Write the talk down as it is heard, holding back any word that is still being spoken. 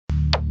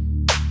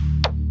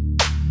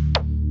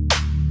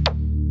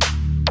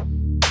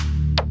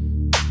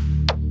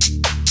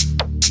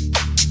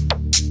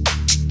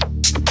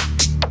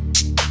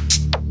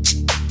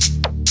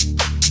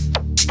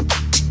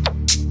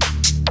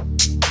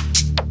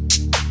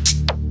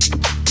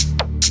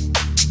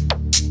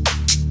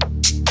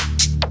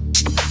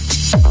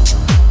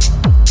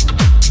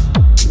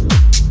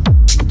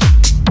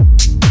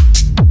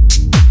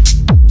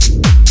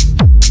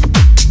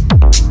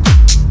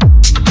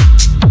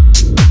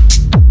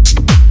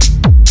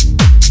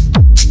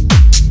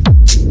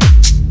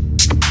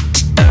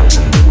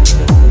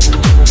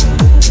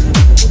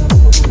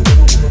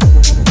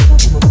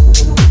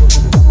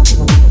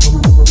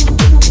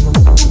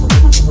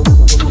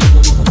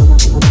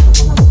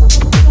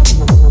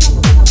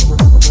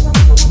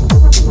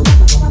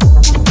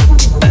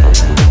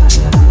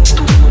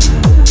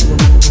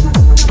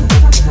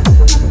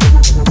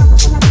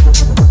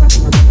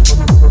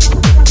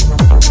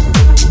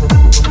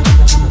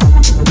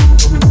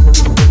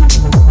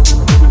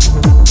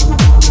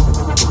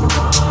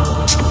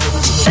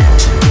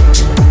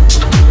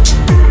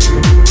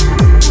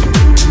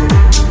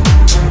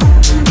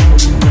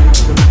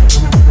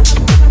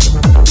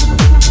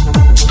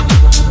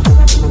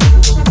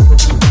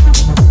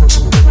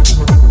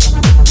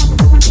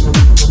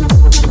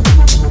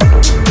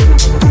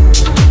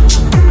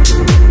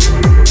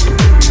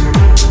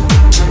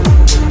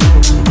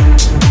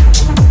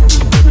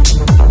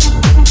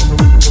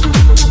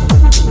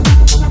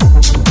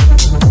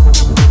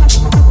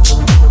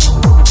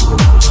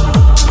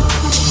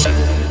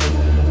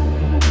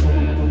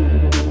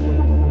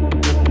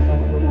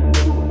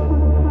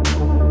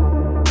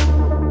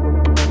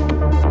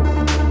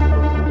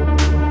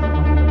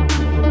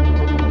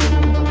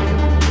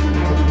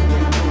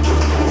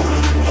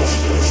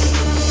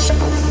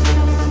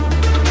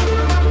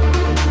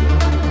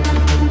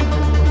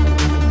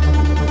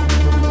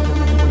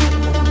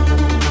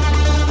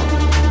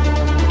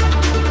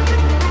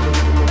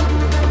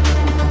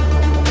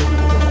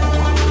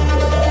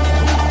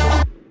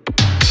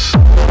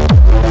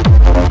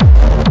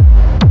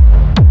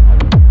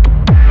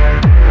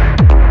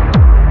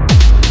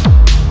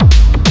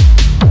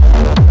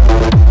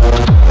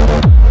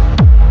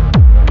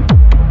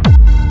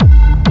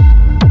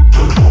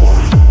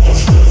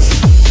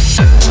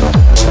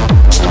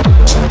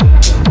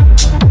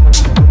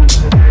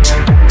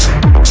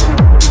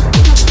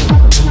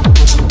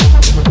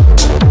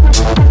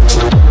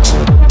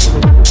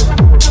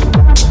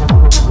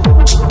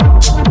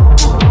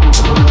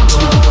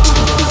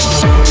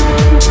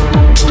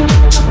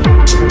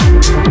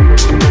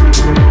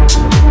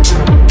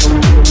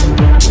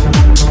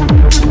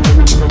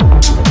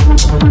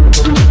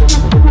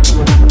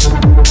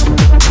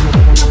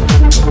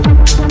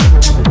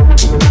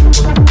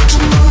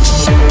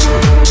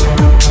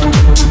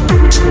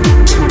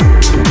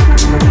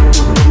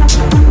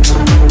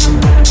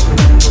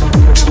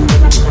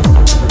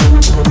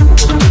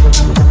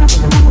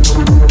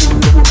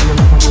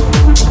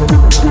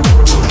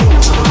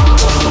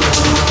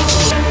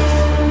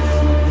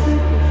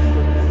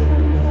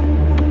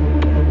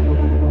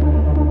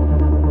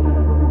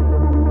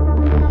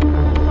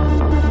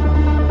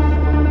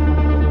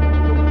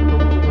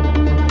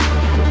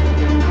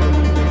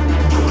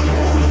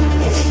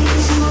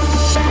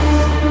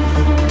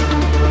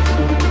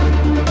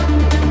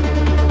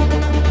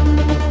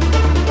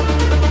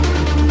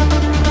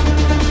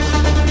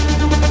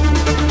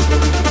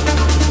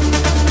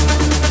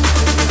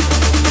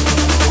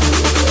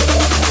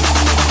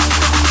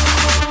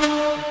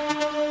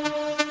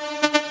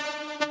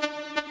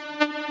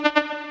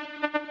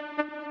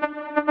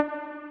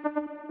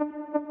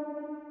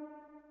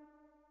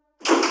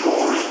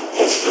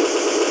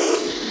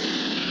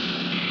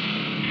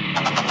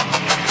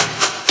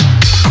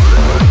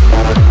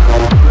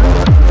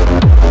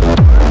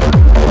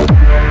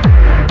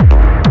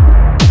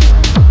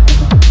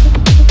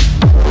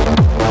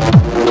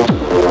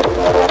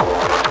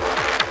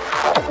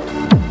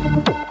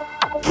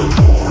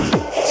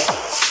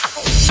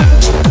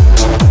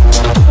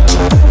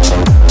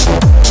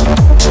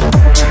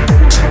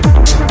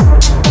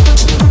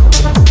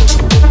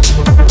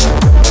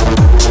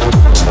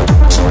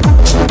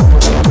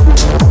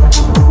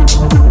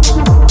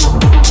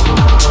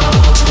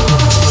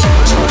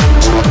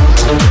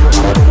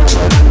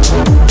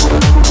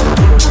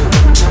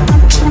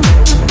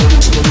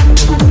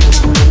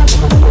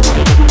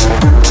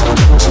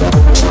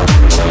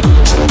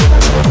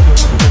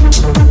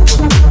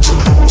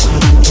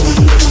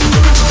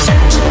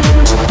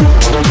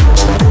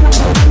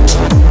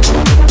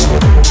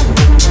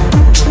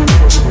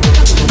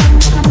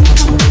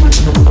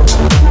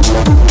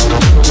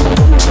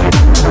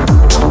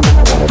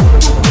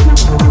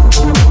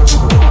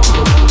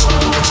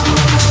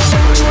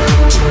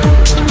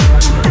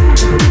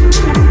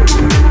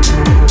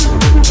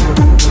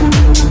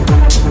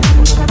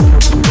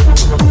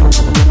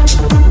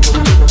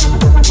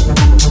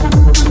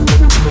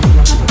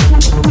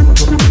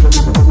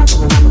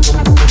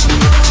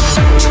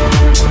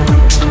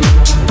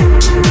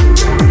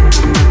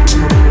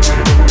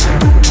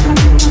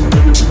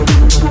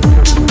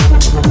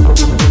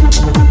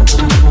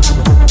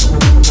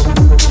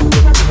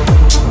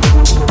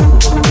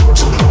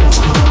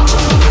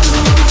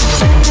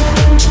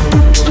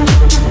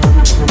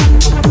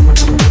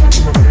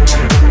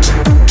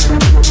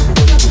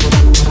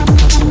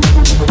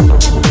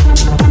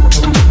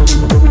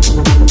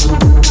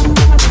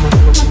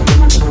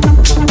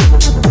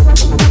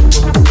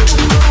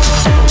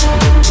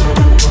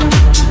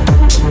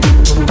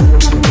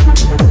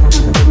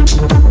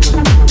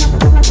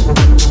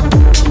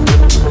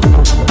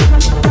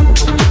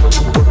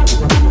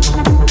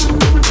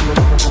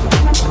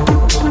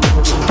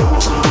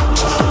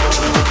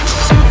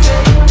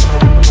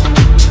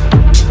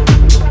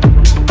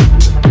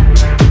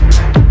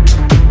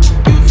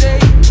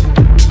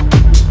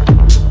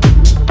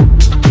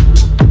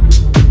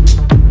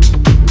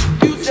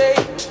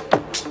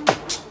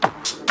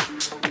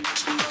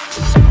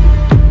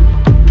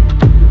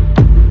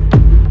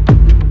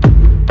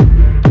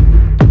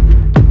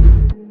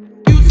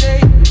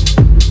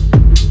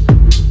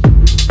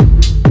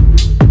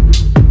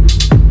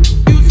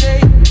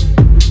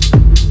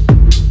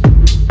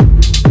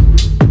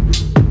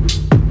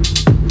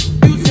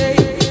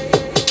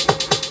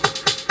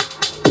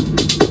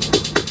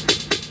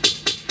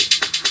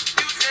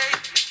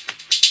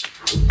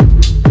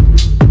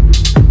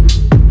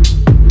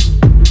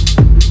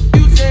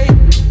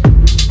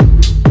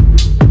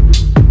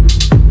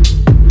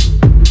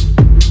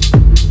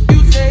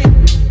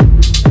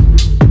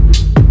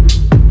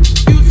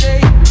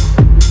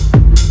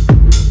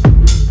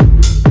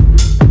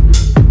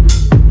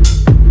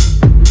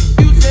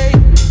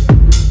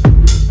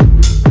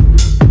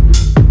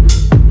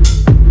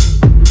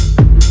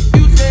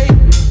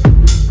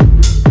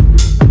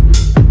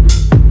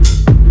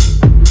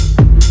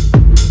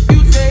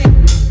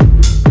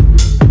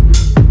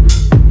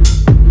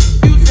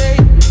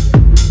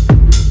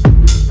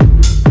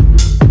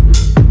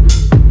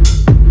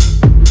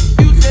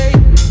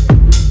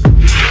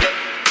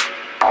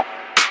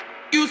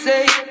You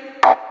say,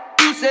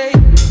 you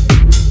say.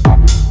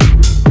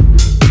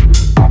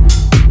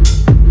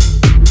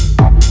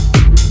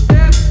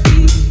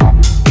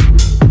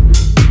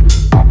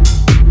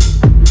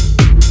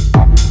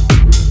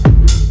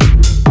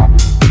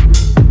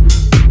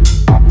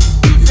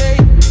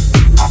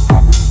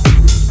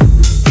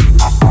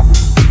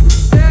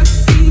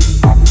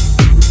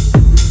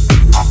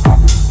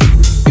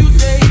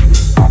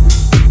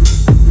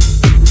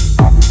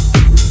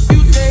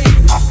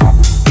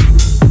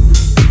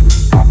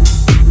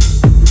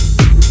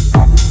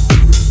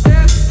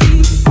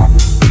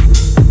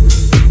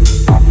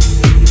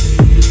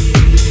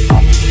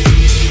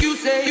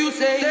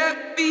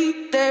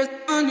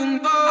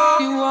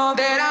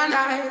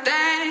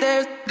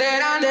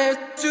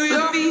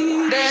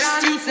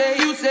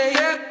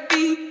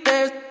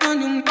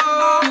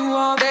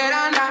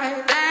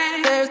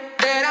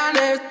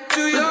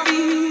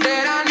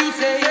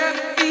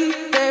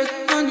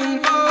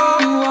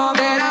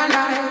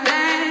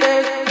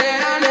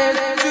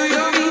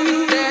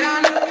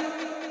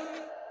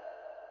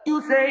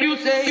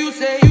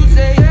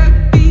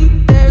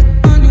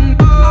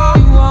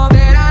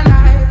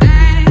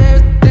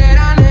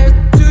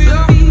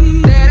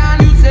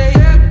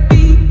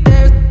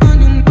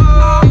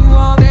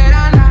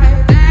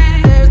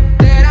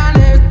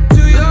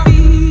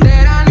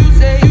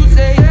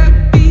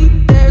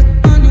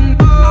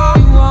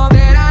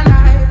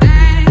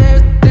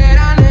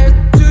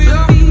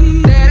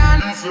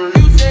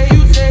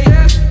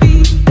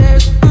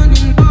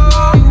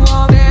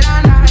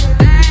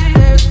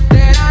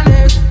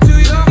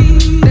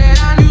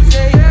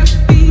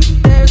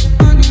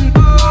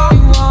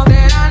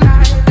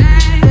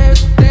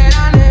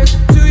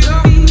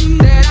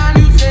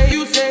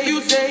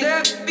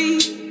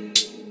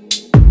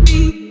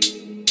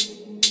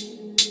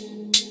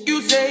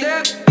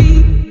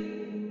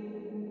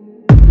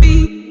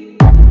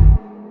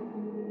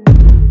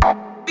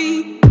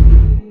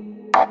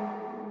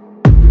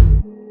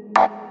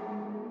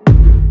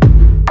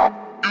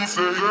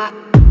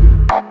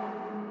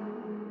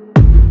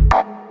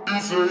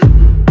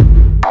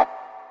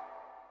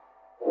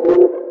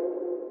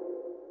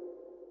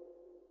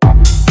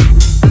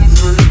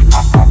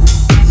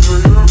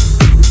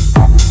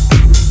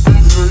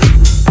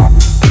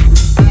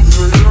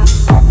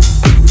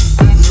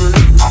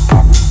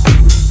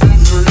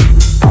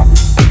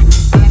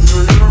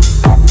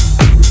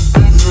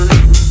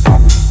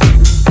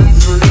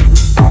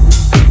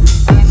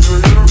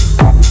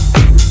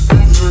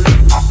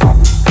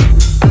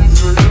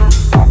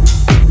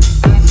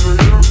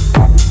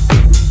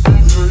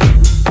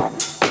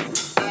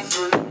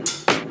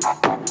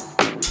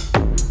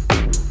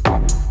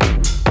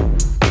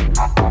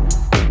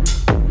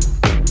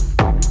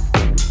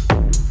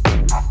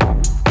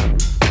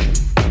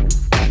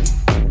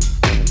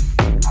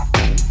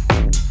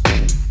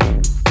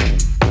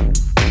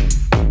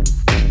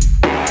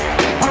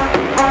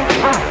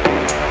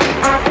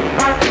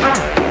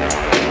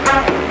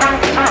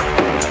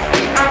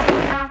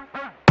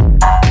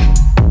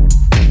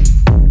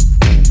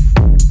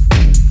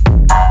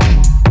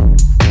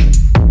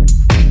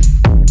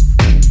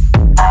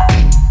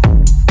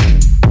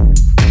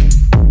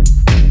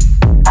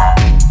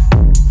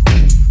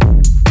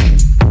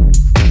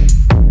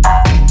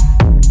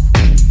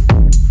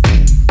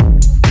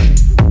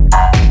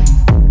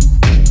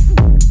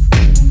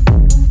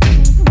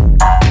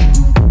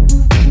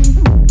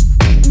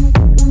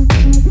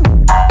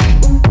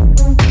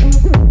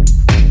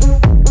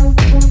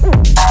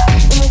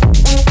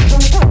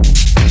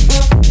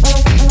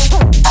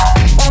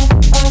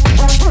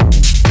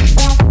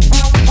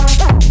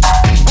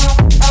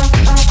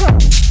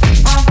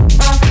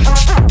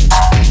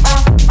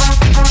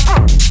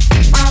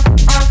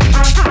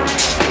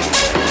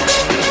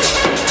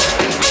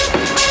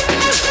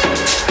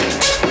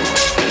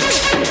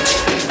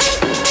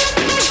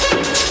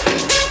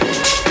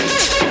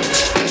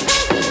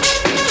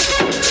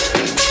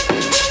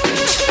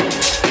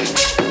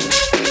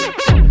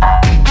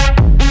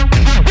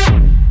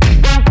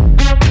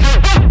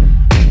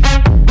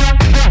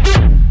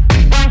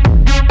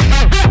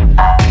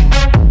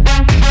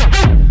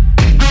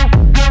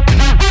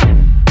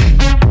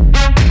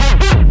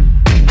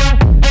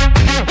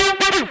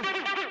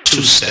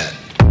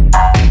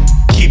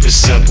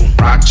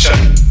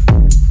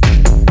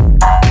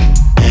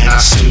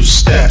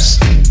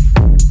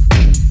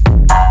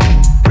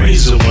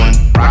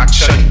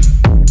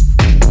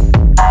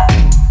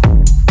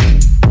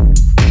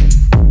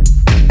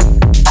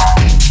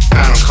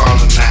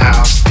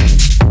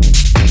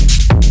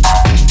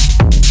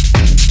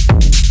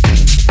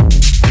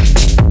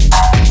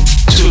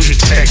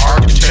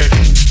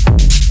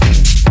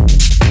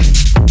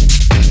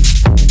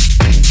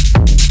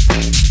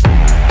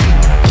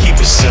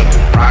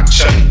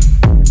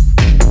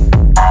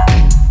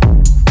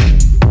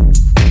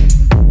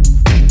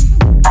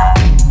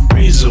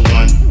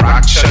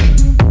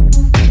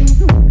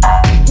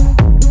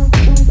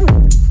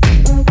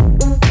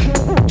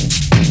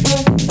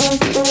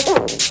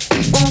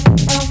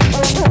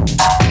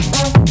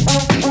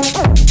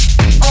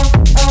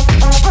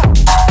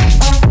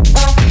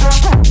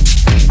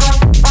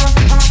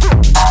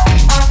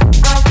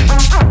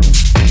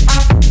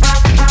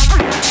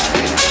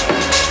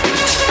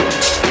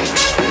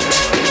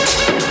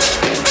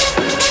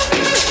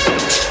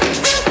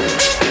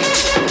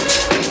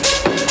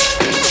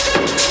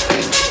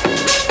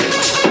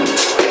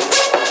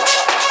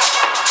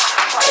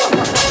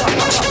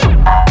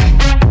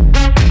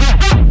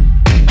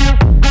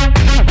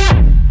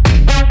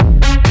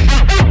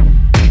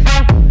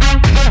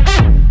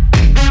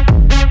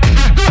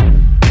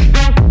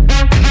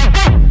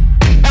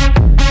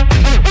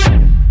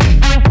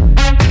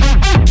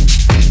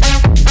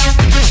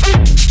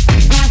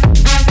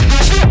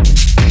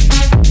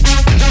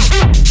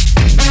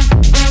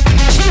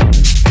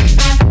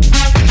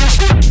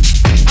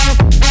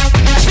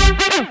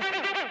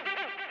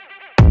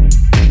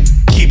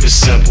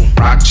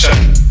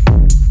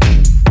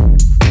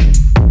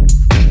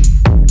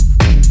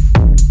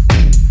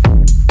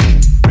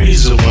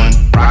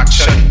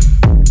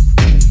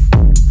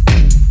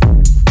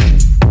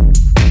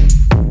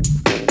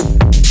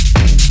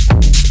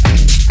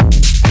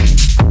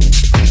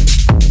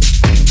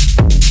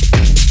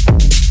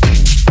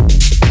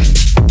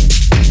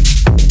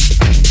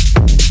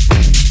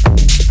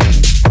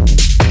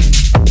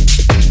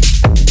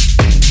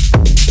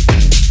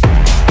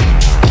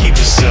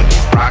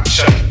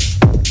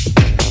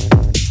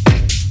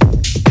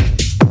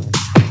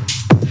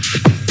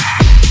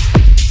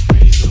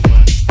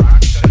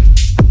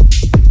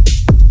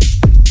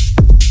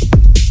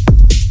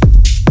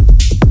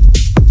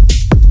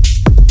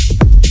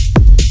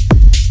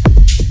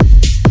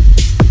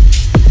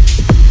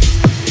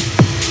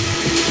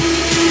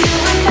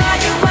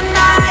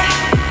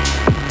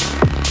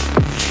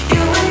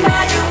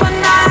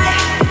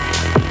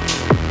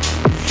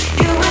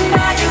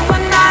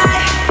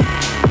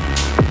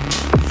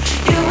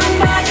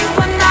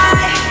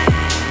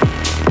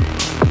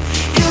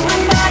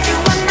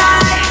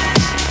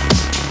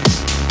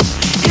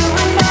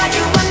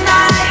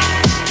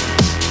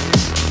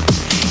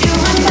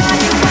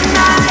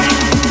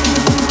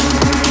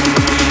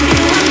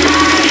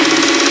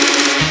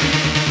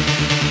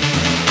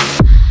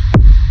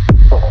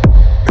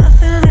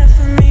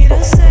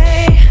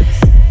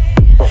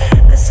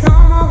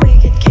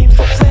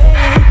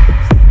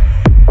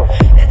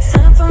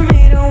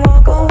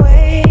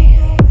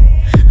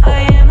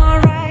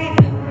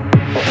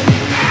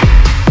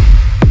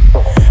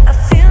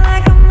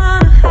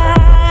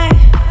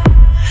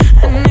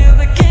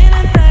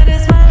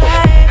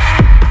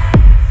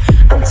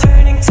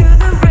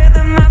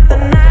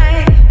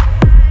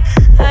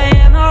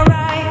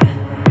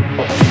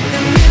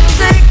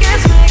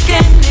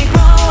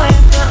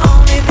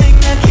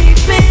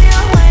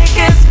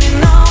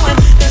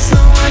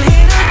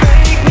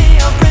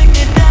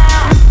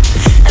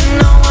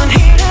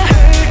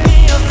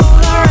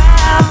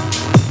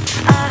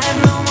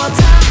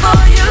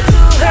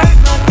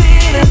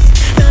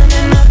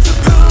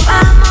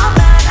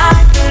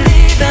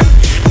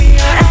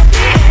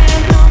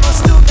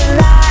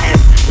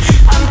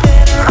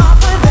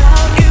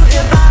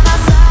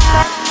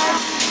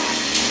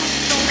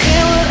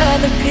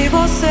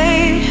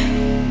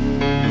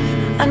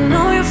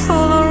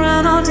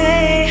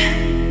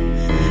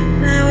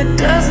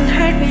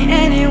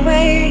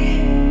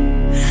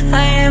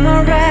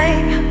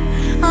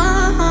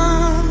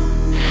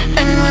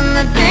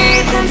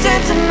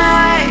 here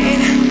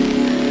tonight.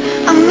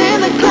 I'm in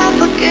the cloud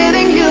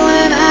forgetting you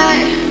and I.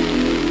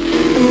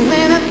 And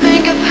when I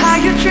think of how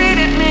you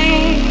treated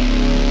me,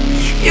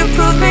 you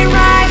proved me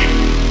right.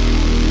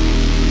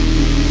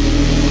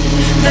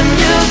 The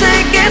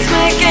music is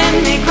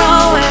making me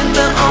grow, and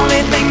the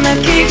only thing that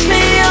keeps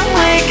me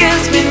awake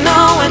is me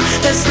knowing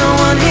there's no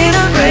one here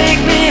to break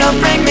me or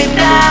bring me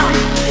down,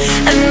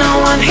 and no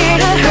one here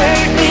to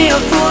hurt me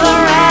or fool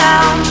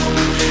around.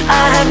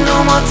 I have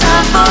no more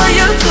time for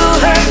you to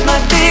hurt my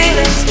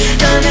feelings.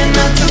 Done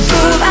enough to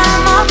prove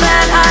I'm all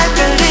that I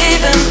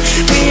believe in.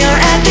 We are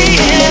at the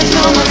end,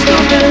 no more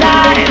stupid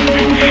lies.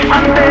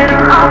 I'm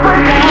better off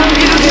without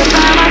you here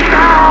by my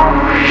side.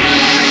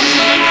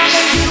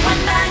 You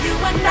and I, you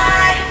and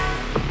I,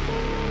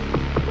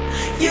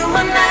 you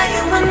and I,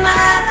 you and I,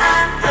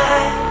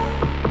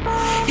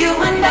 you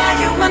and I,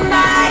 you and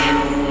I,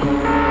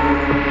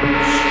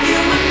 you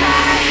and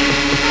I.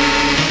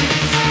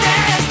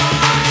 There is no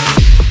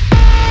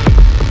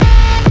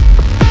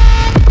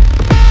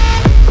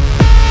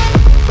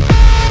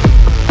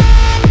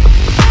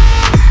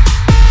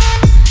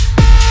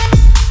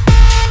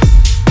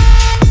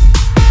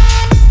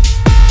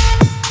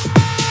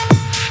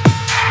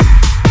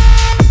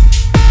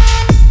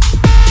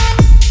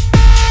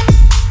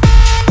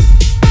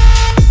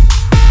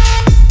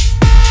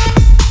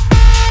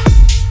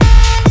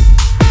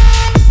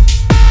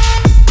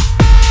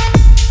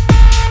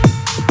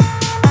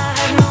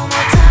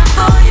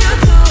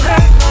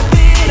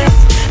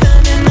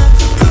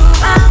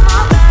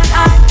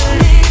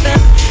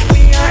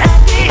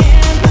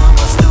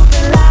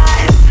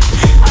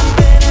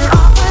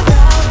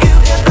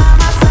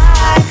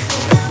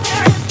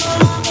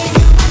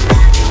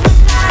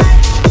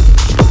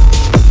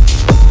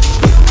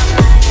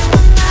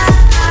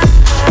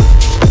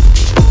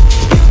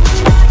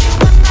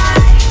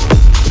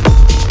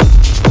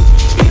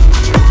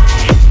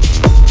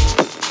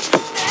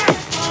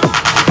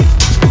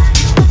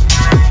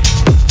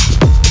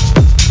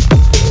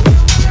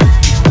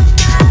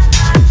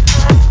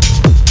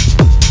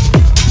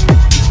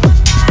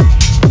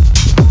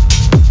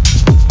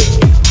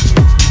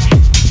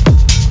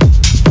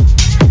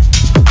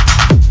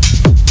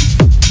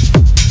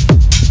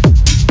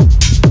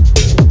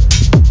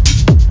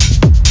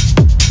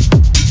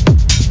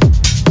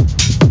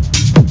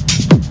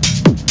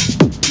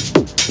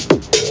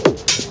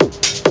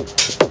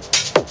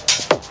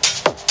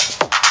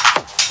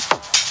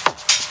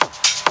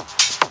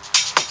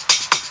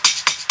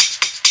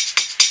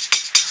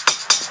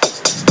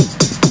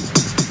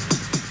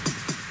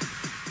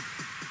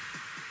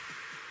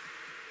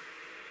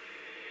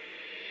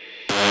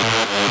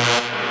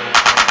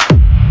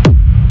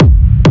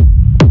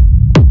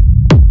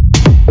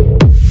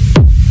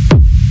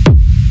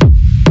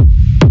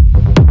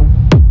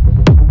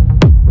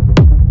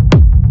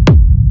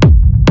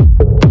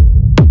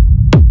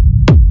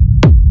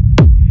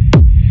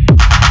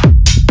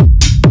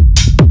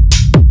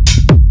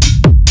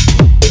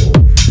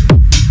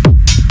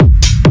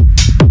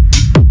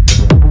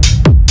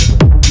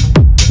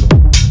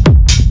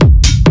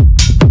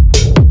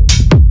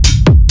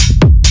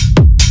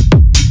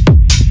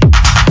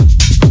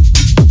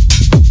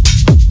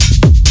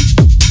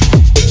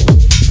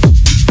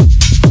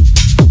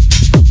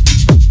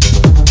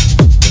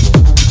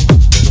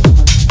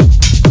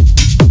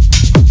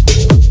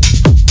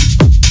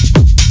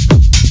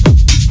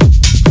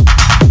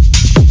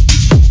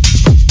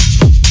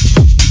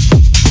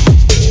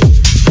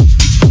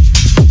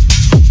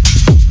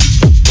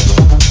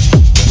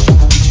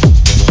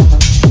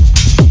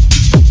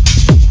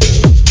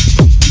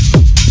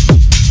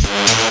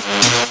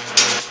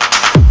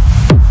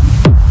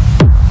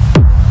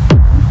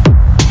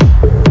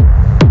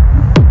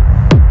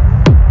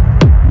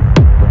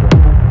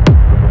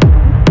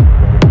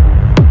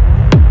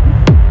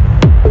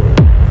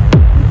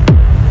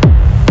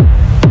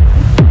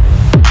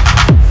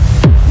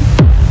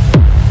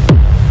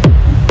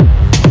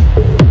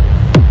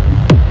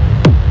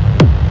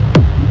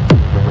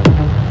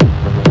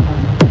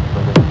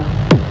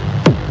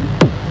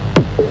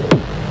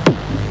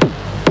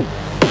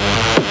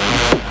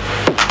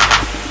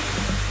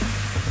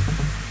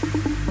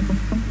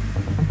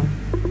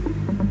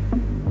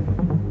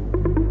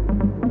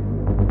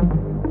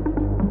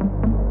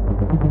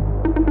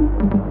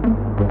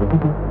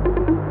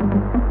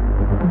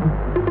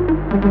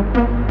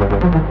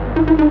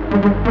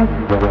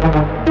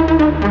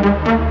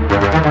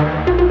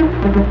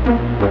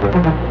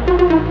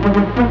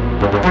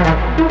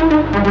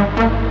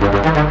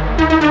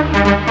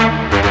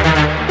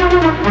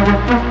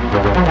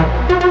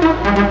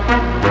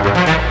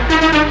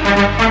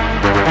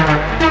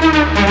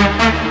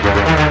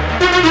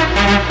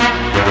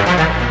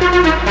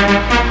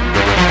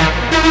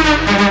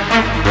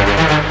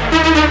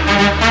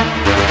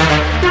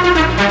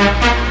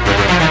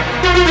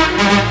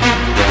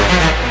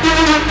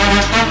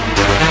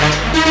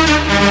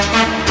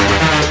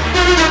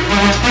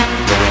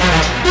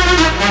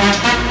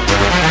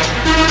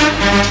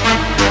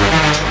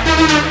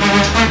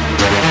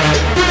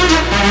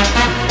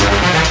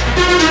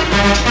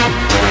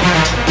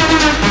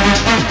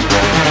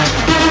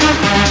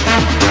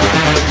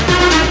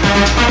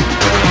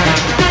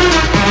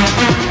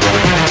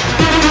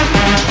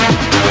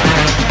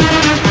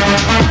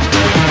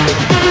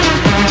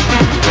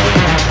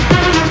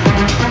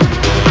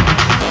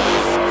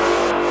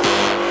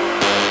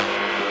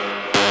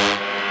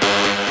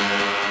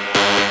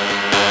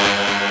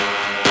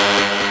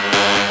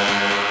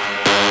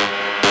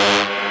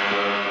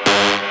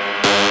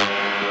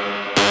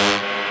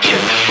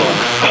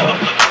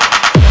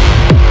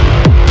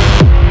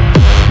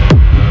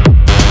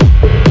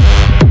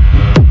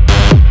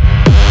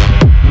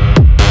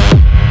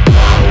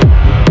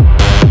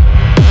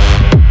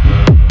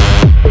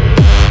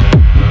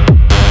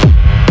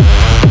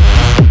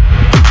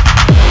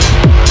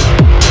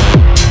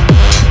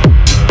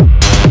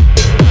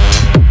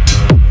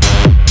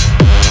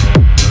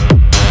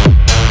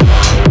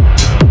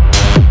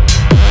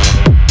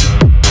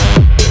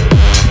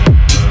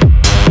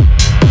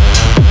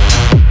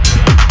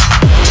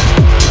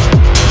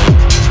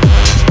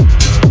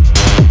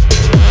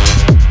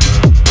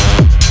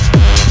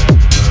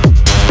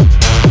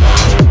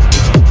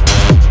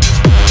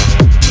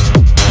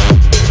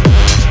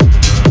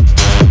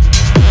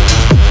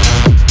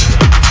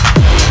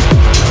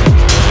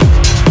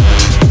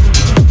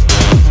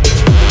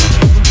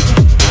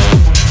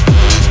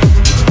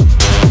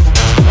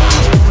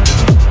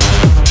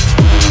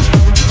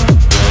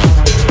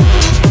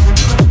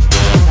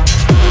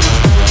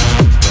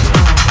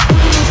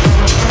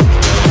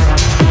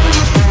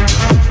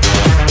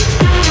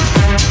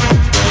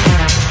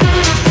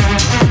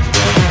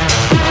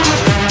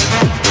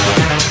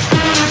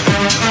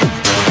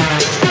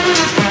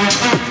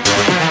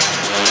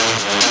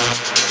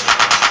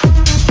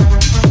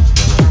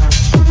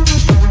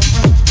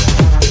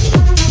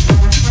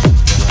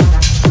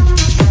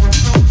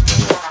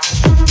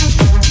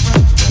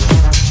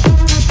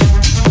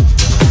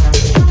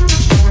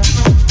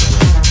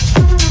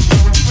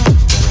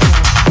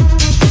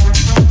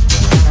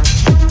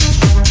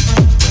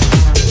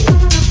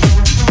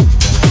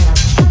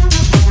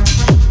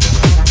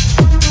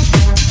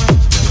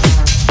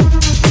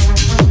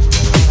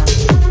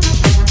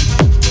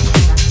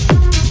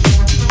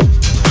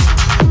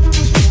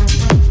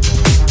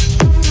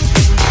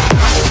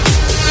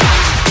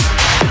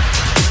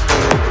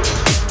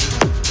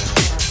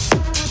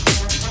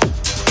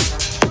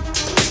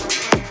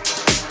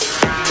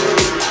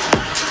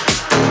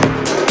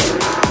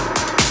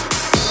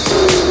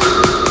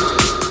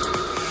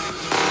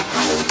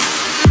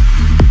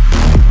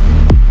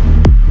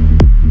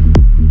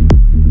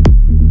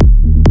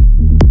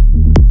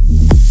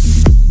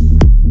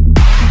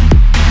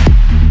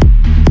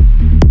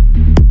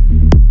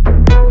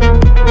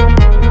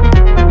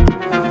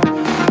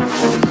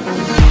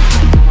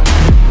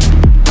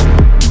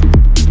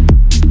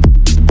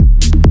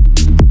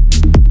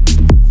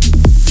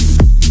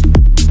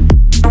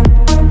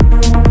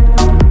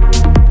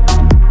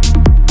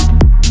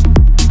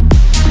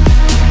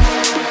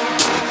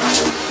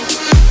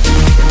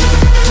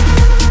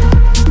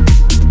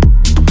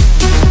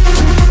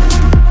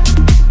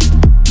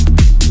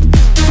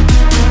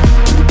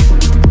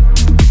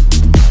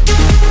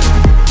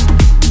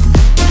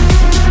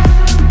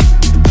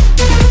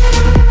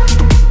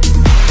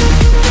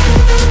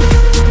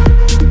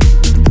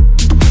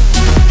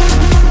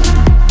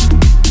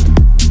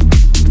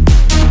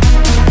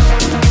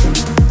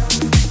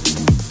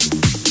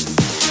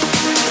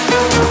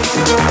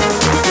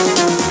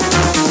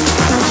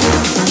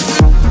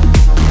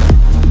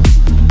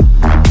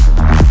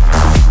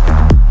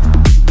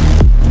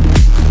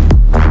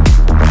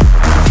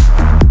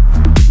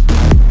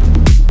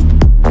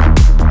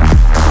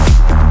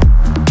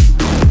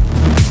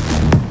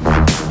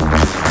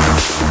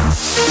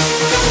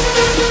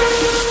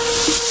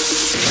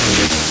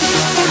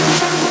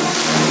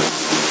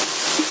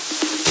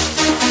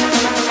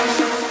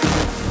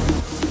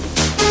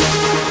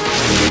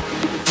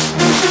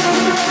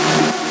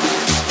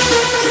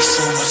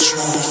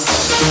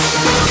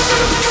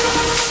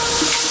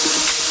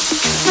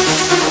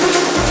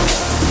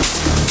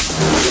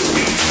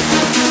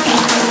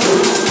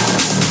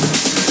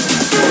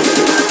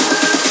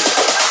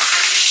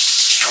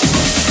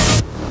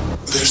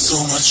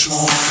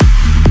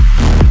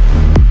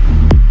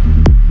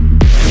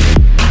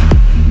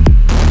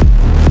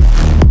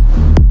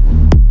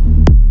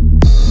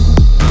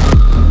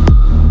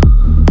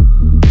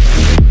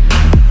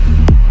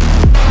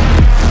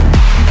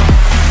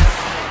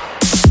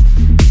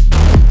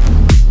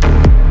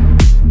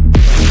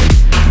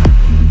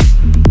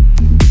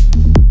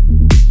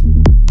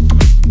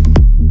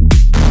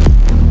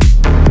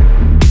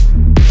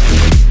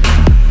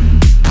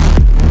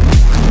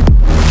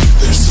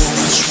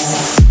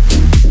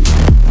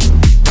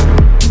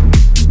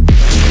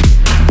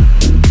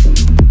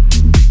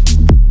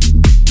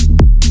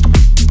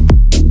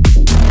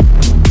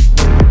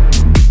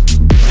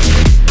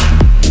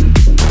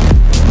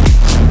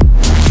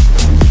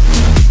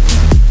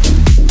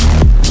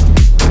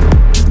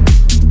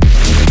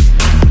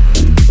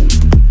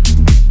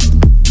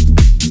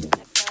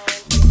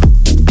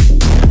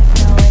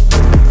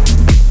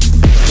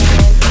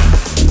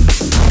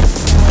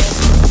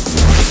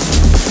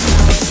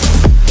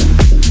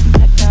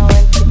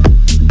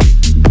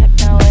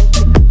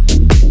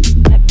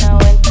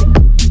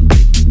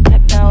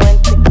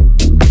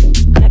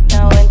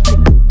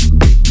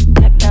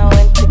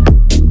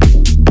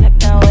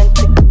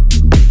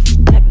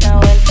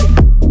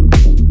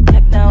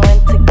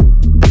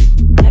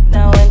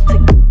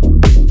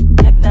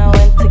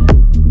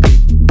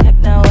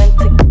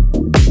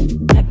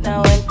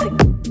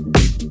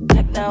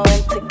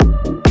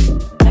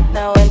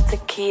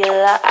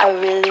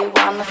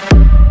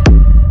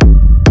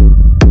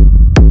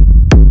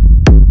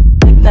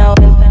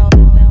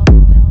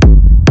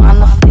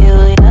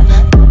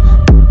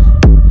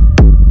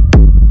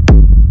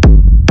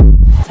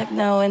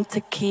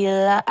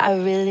Tequila, I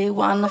really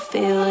wanna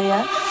feel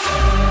ya.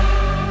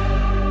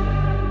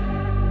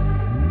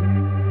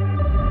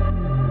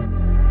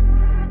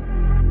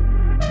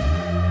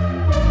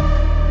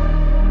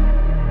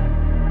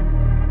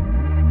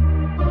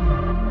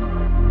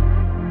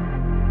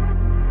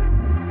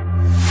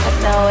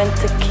 Techno and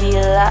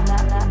tequila.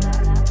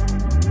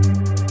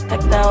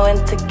 Techno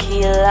and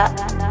tequila.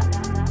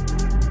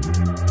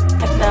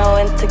 Techno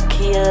and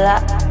tequila.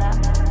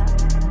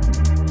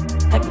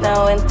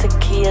 Techno and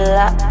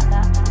tequila.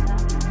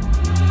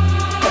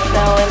 Techno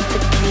and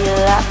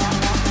tequila.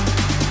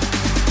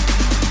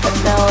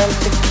 Techno and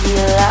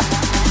tequila.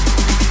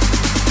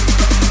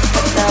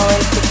 Techno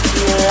and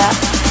tequila.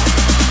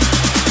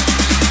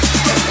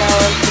 Techno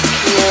and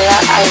tequila.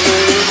 I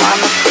really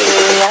wanna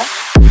feel ya.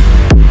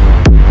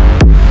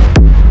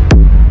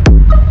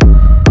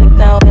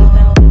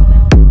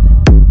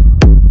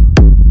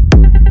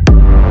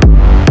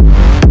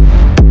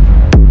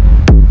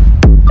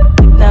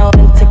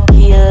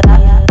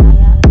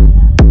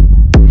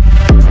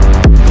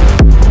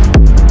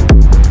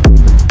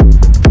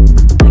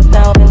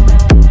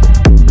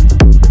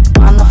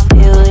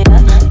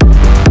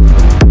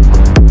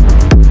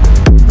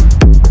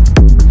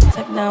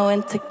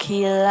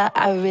 Tequila,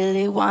 I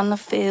really wanna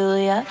feel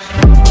ya.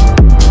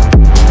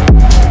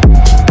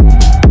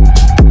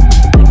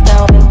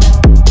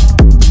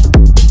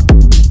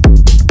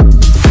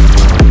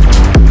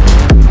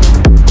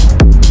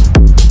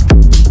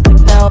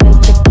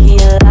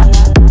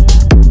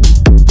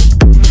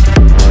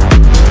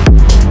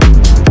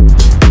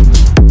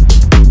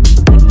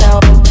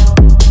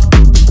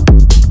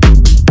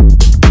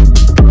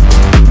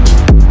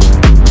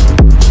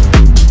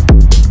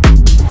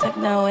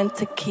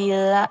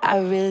 Tequila, I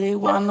really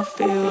wanna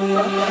feel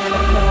ya.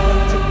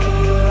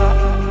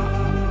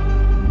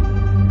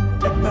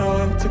 Techno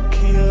and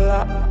tequila.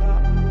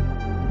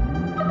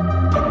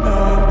 Techno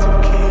and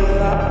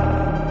tequila.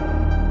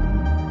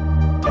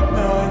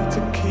 Techno and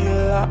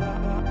tequila.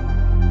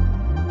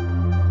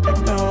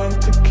 Techno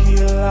and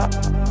tequila.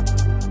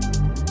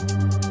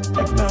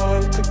 Techno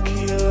and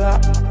tequila.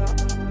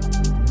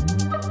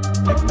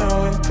 Techno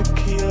and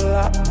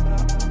tequila.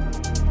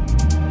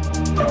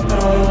 Techno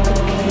and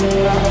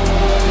tequila.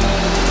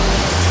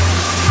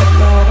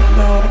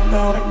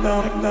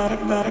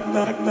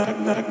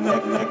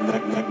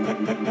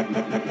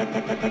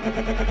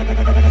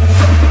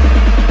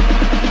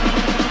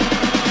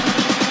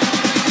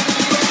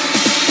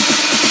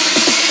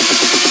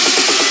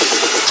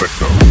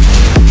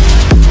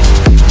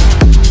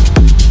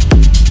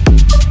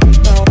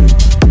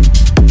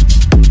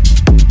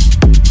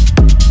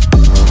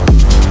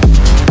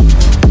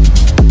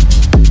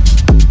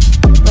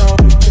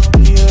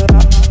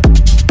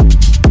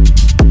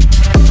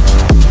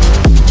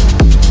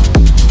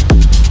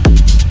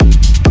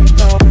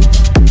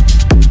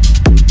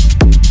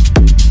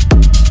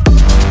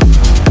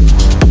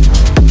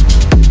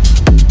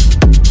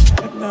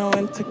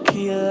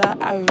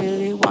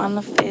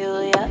 wanna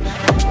feel ya.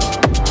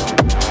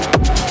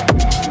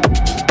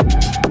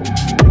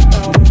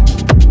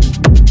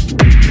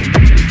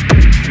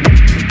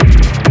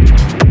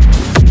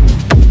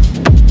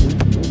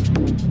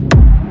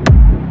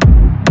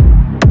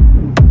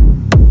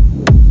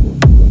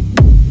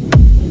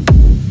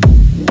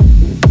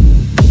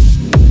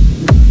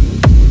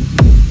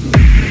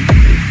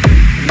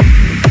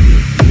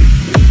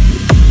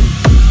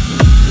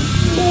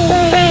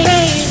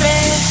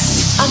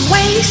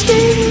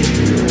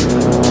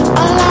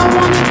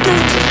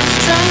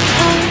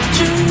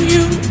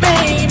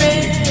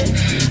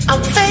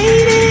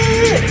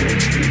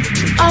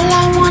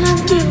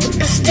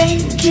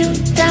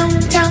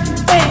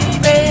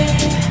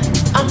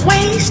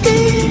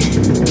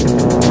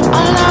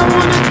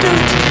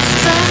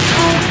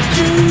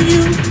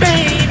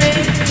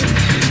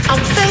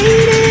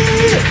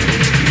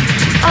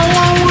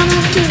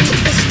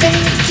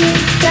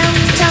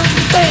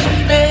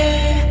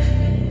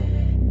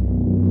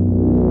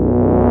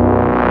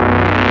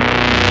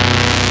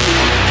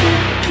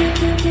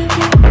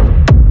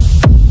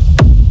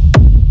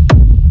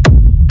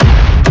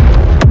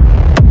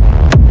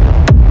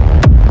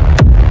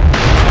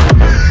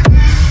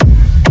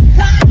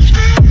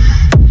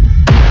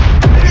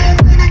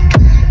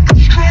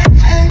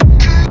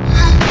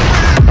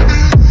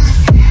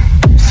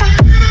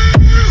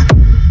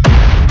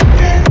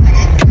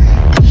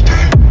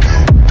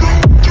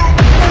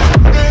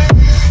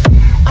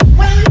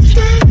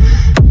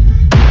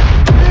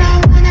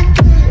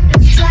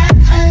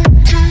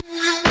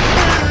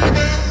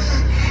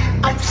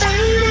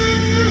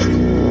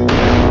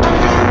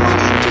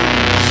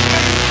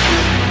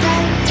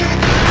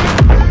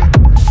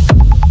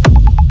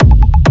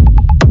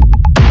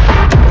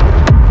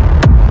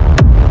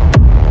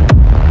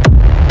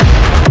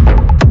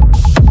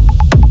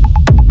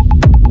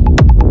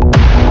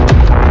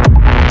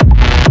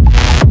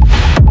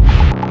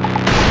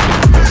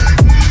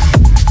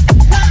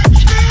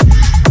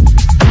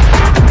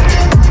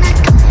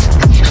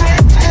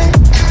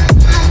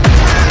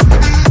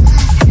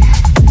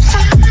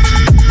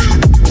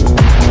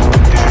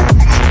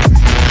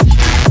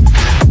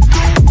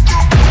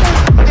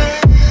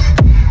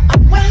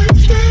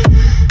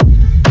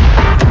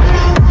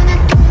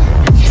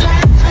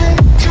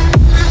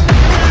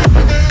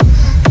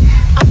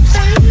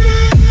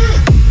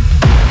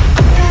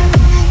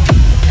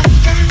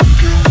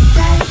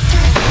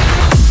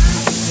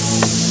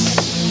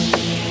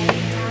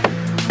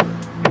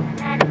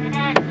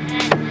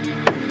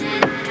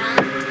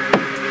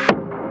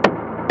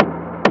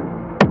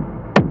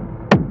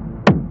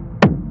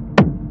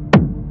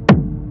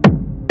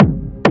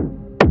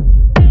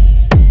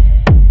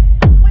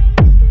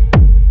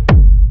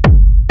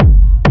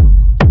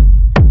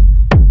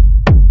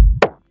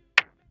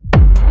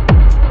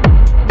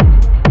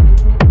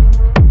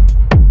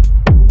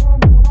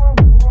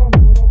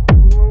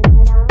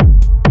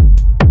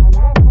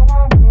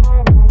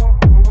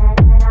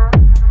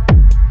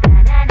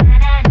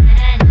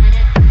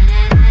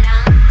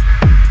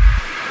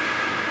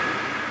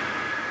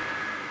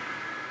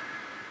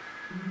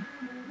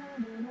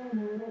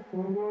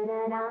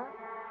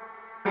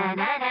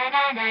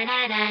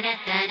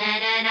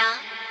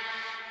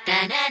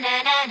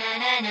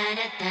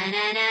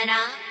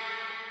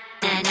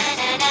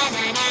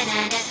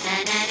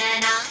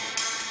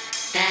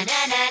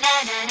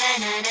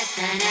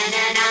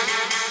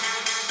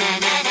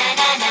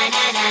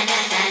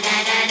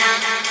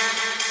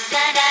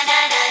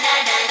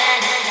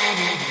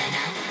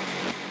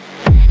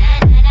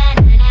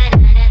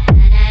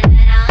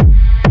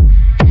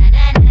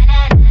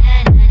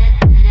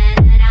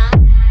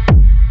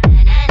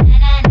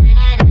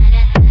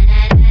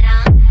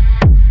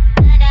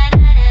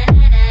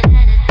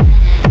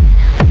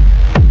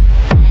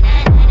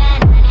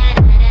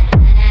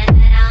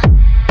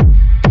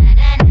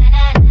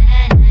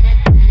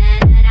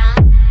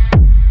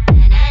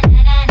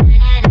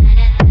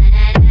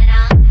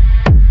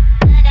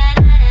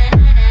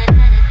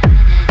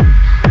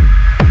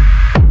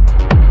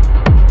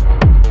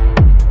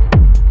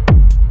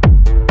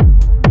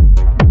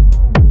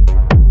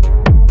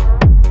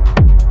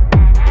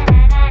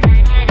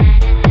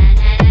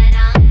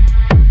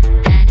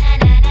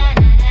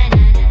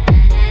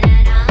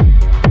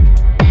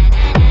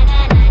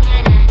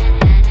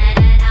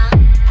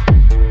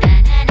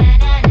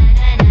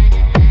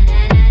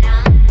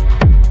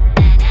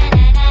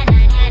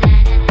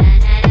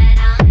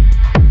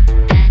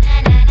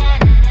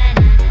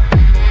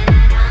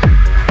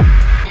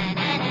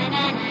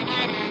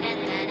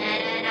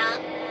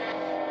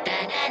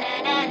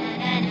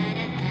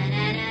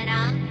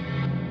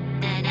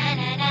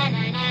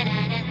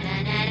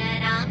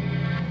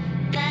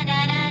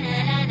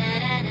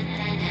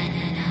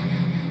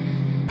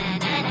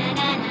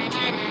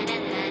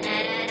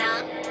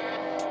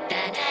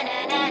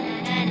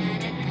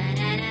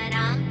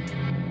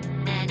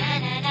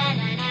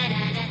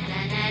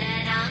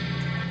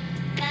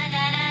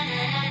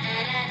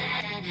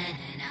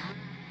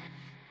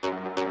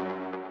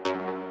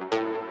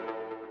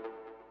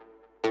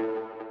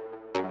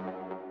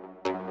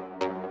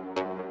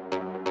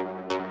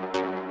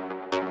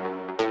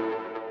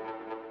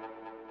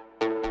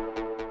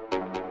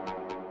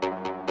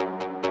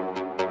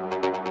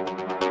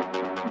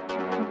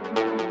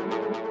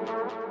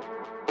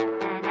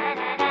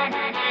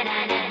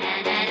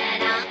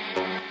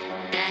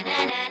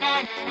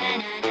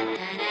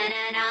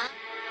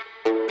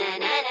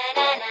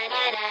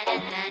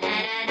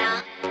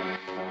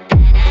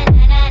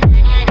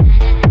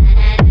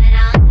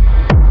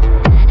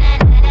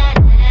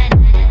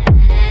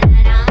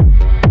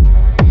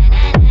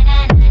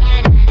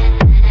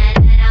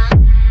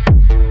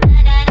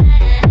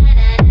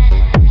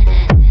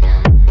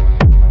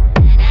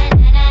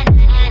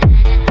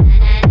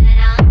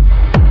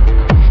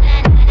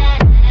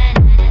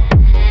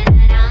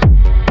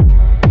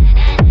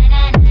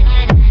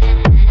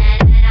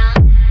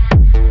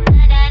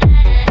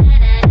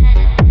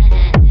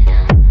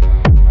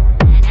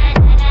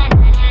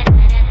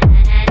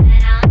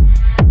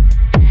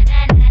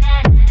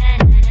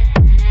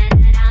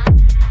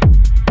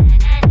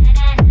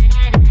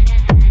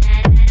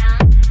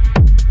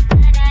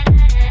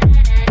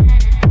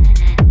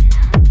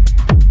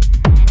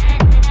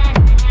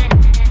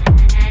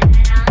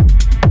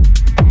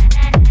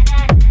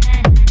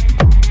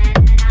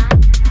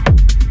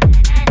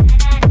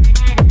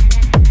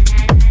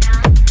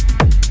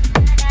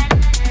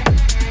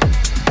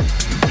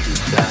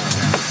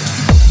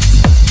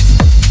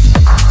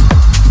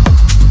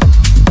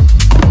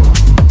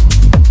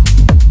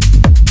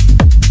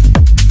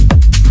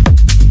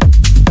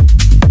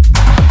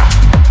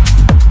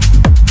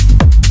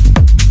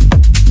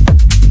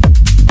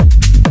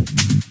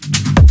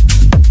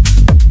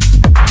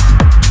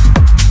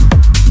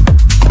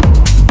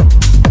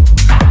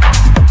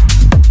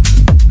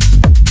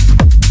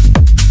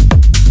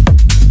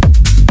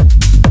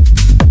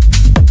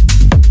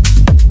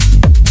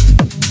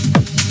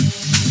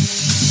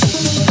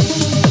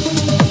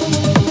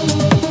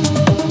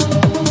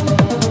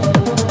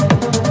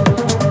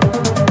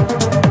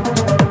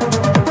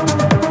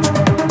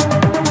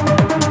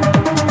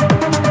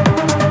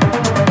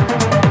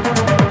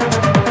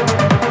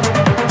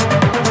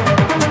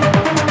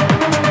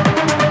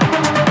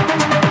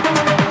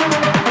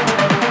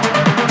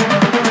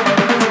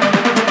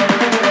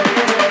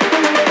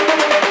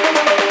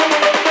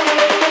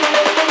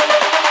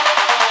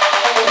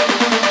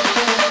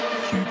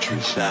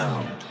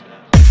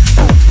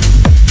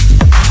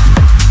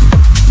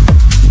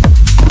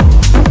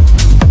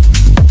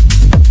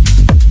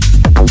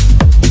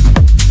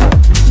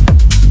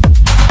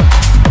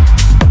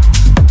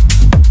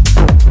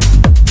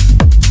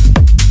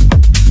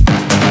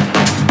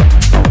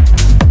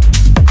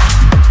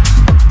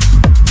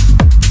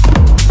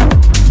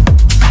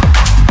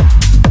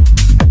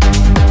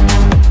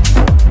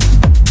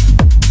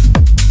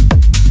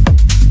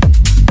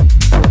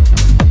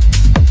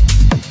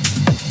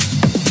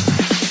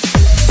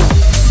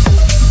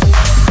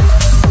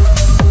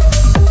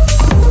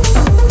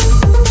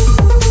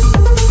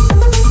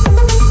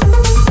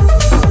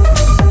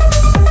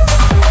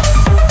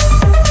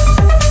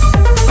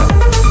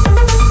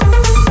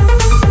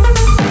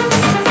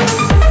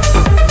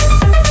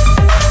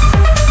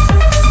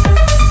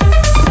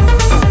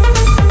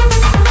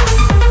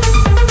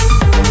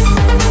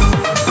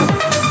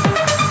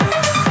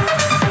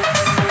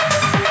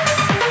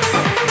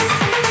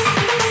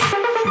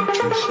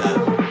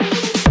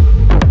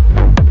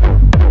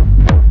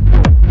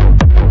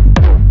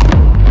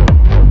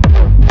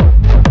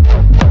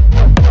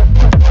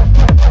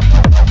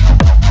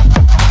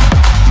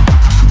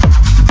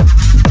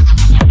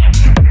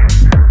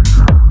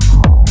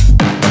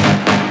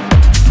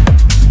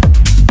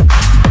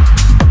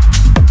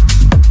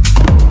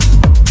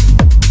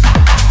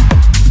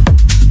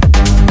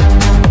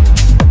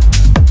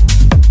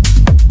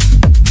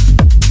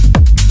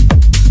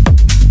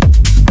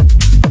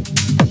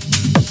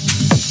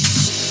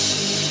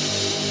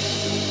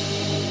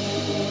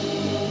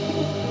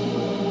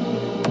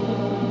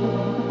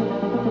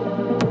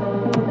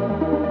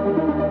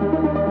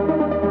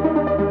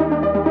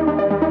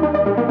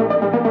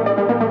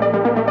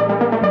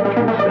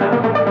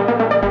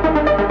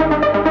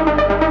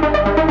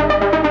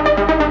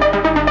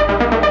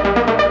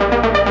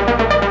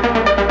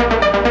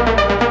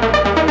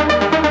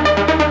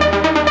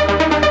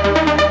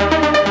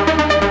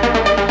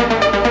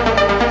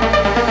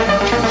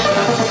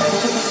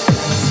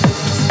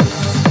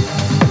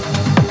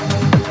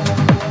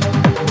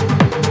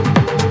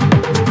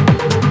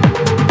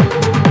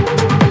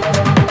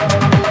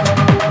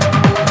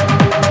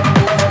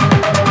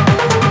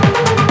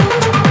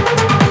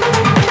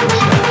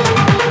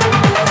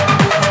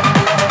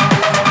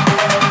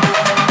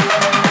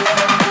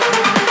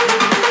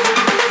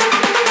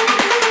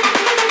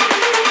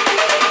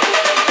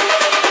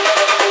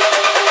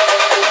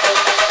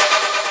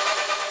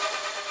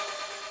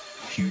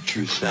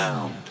 Future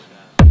sound.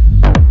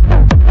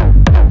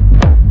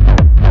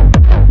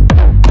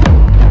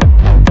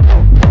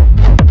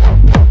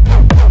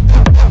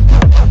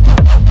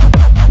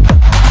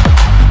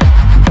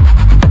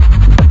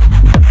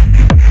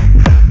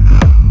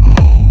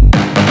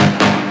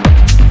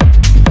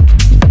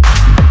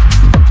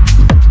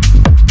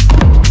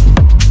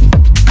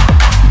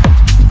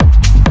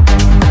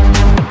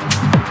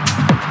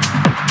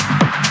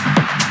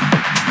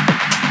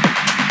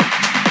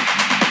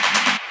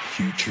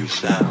 Future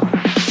sound.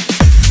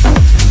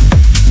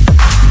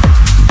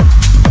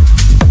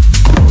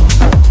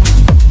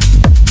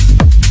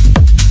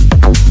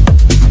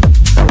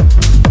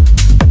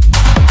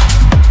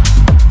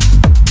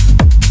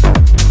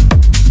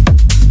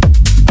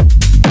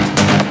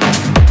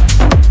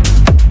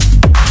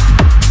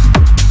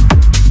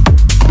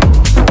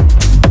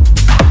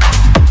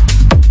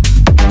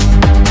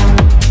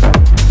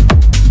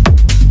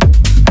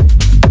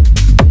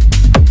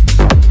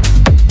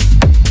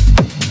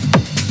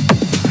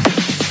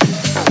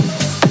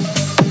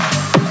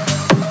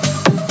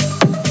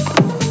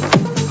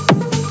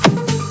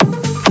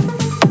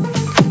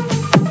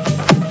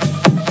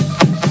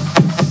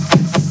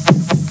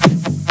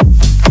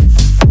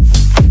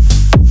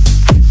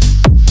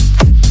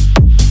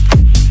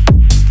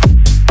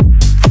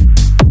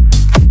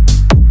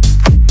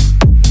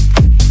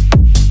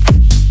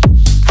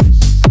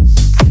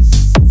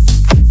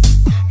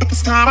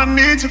 Time I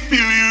need to feel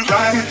you.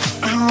 Ride it,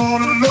 I'm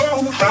all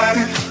alone. Ride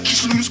it,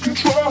 just lose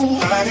control.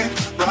 Ride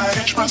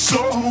it, my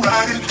soul.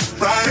 Ride it,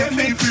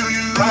 make me feel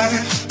you. Ride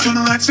it, turn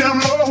the lights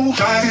down low.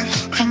 Ride it,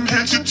 from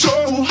head to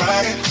toe.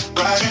 Ride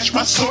it,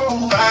 my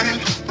soul. Ride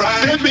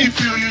it, make me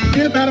feel you.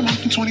 Yeah, about a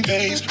month and 20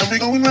 days. I've been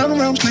going round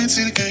and round playing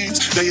city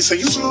games. Now you say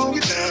you slow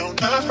it down,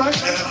 not right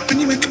now.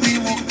 Then you make me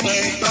walk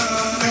away.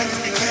 Let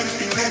it be, let it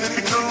be, let it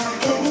be known.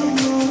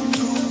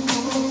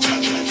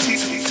 Touch it,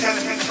 tease me,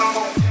 telling me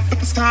no. But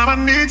this time I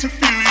need to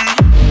feel you.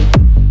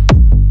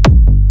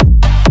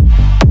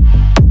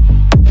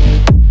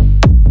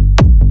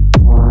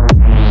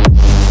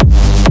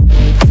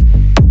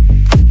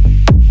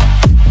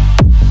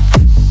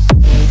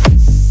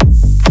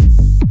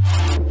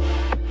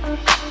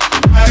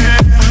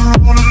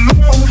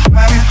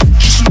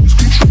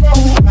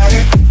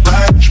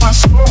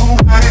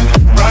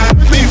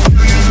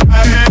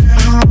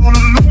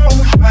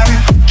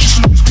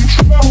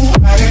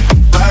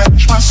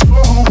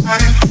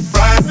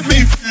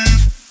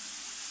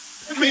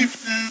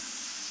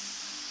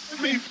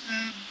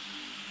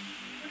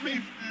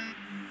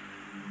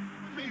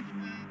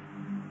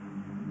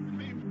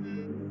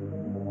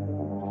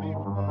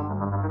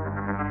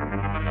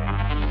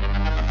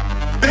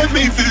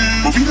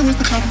 Moving with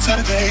the club inside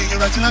a day.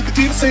 You're acting like a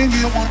diva saying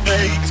you don't want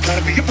me. It's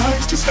gotta be your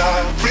vice to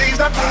style. Raise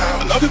that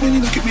bar. I love it when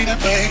you look at me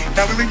that way.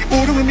 Now we're in your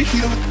order and we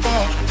here at the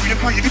bar.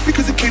 Reapply your gift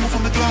because it came off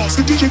from the glass.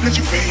 The DJ plays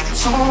your favorite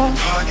song.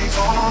 Party's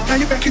on. Now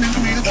you're beckoning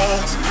for me to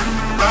dance.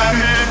 Ride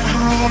it,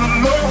 we're all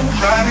alone.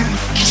 Ride it,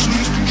 just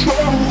lose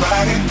control.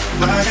 Ride it,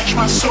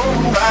 my soul.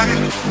 Ride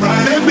it,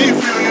 let me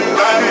feel you.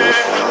 Ride it,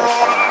 we're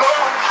all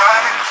alone.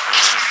 Ride it,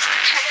 just lose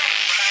control.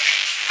 Ride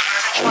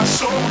it, my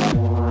soul.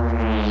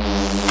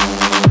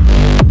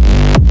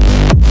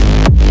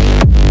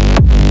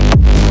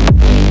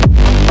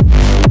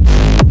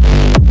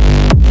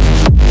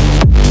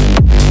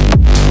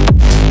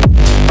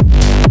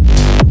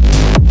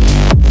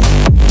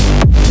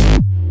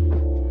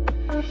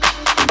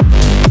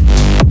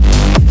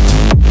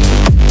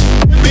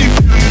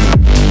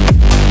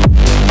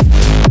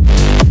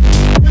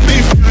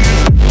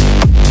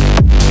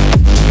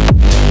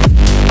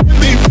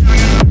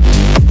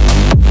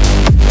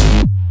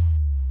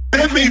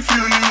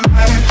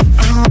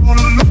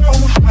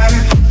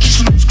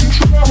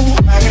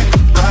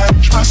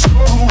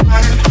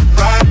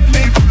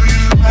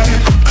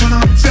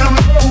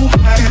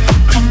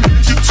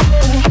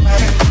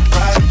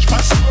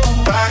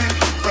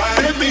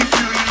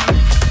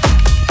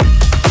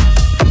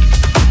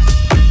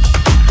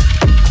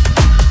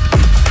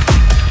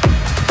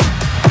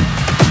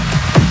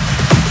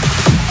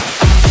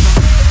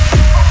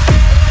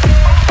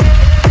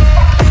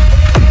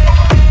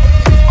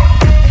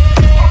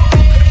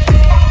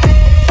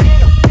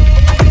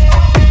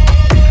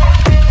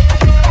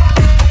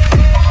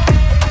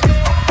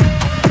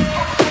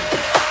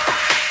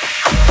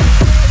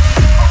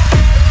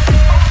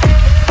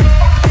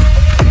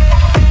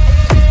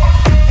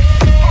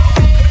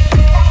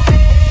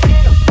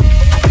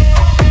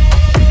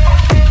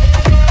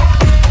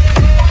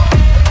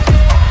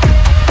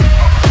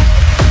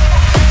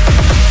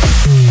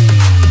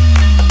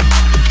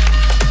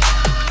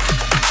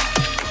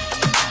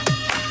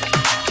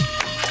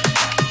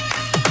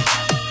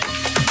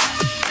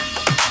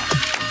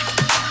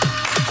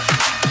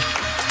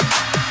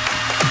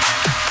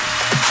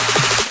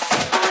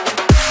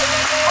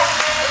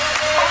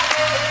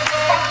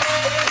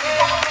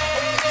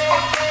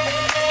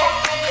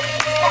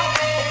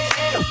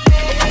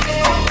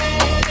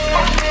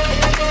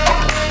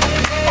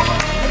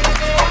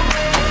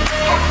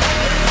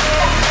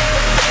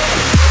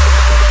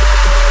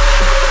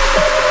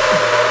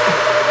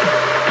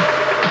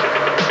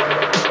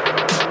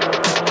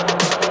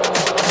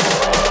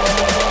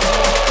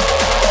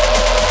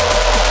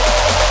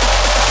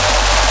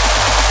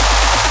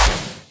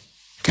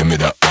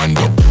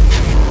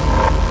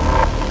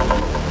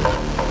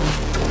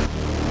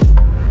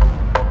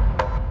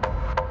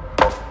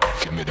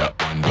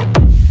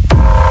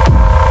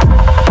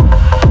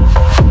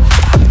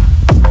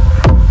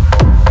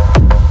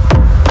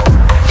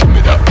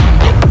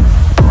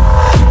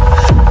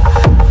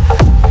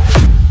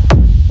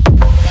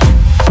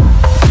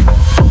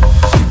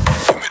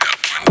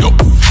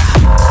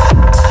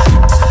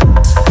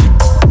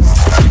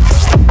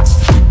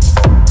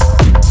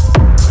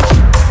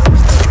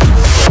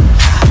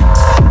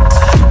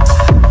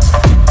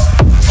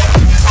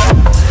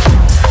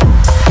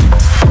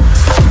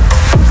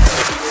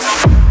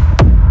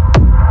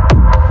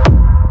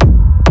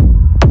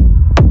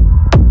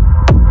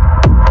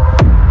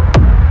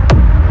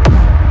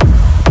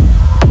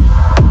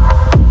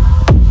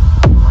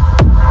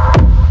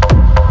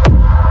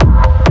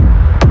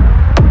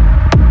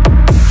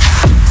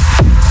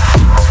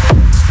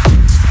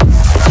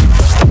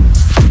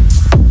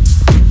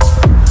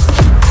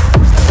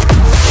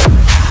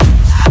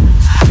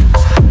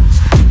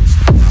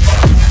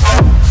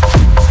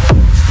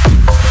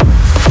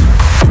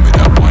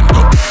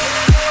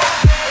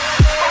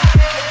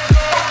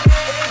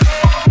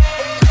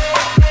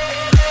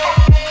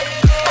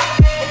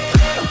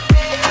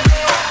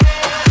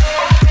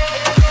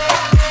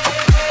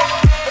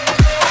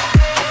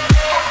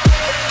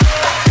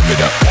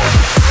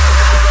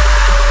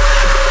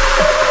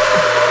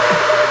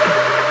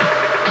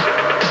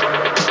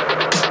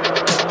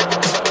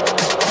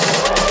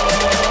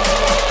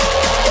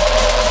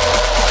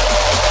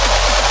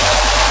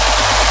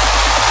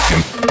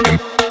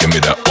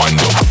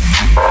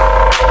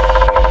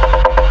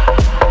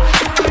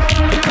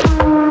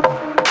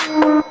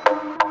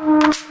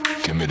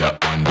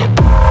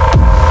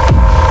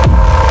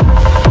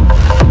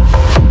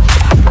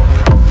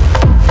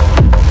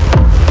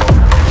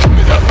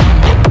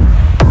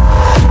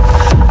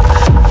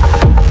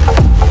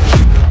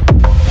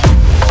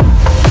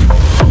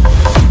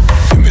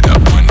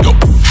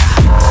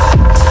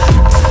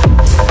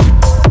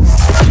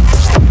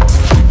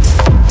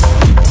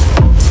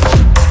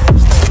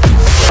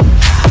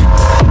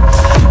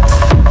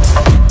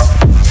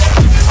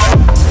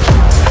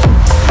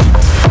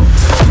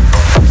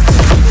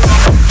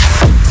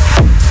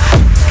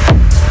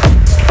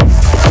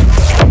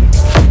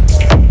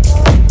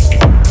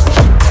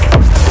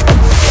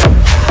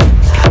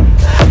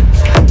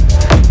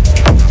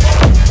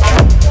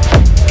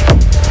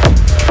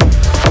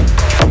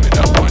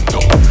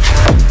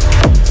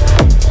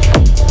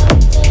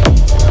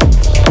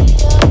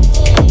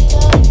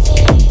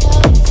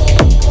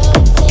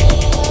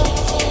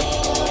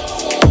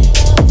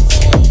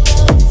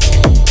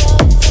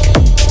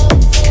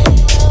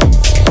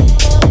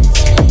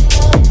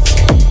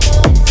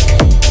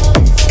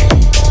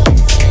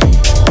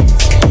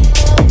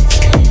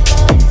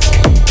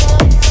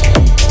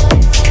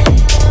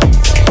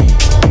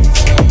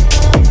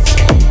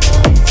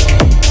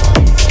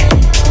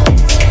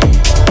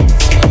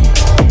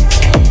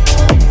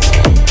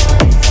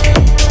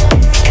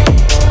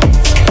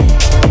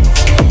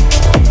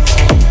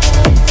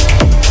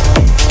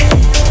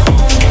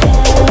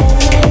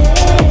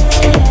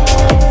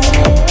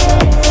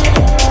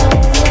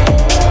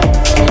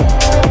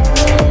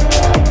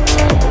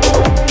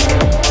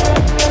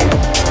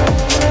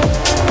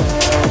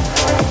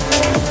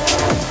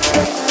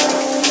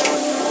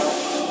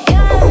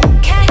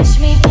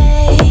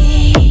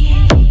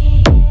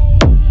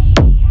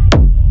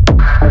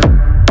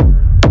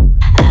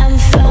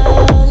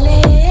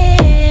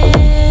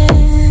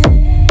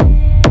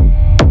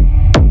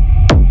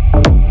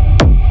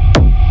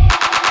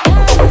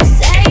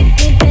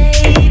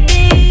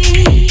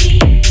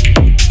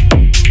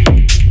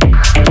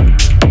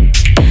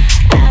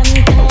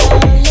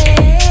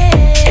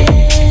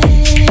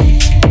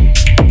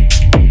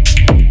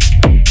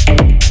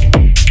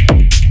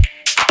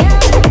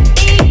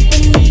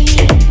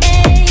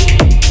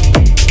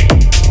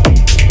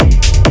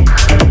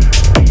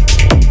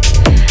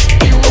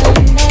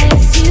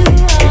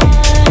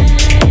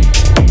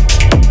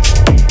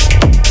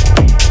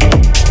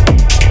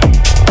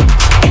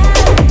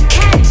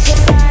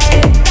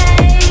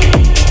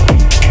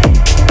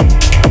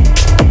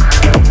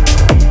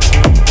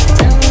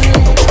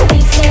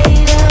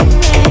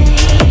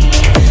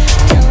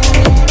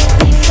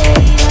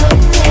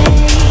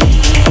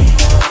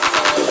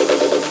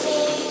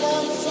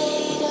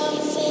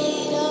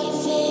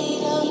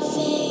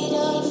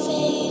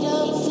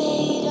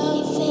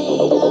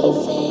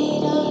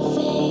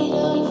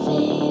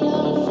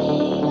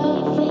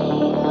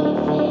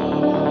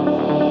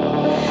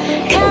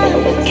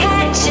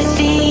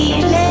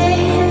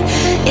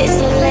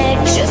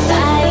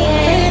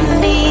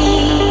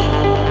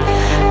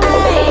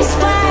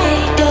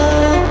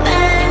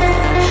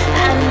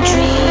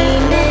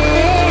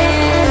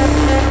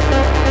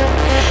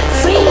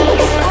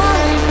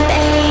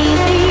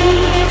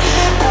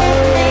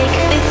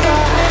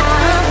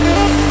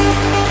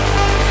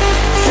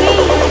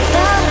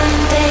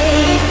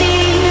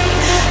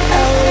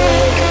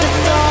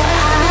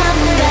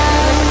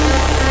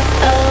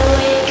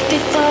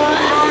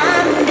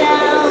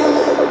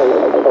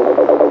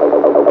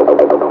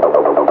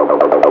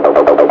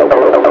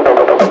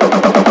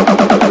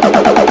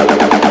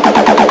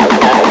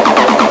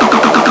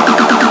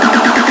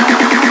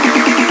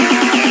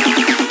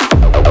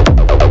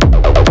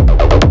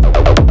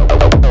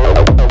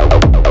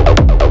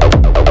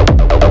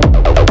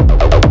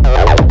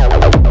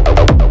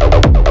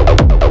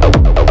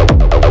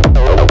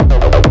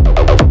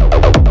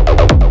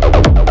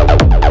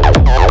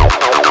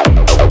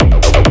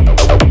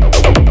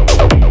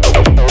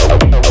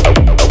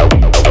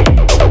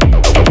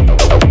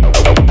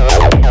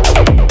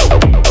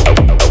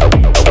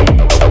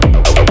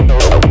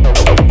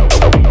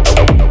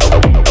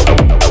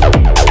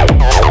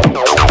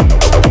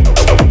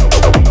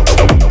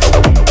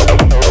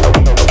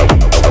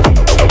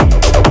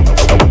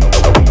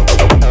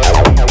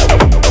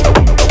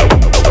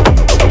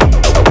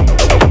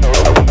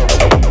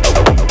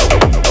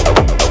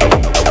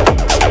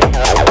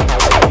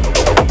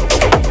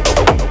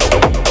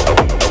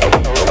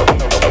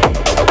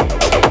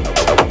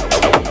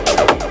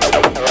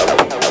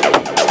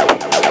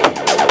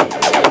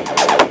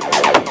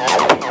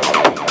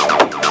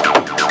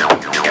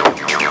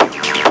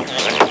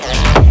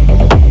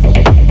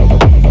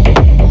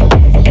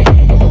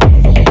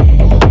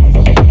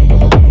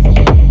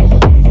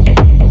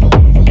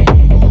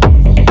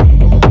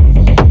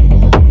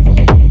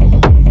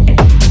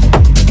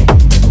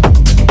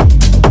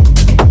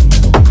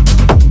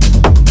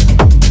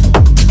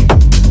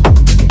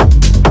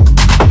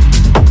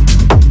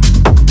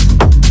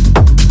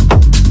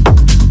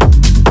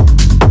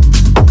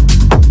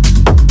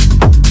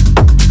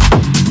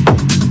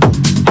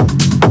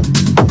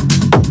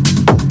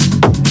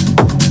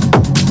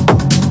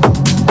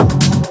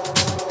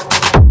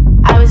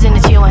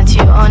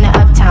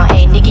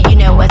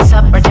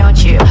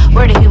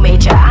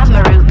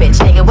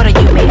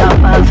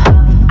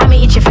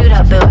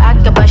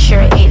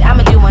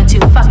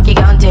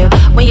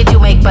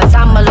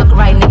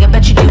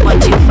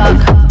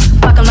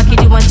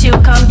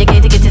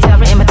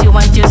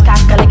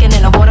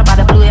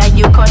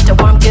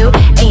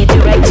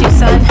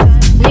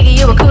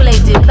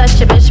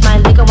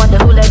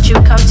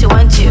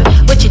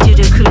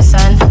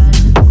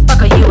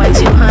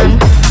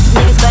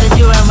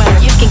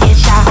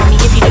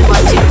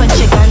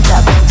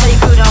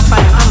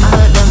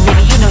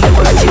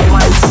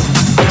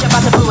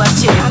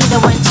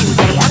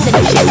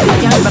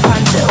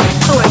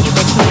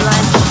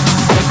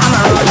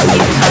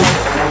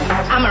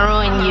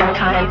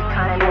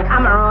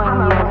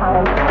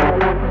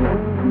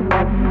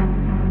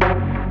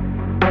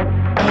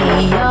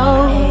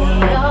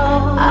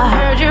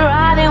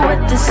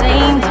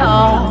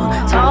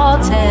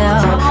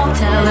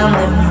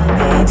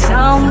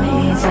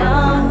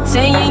 sound.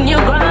 Saying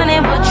you're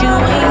grinding, but you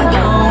ain't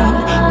gone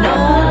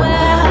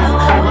nowhere.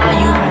 Why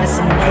you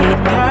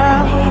resonate,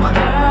 girl?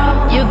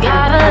 You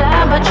got a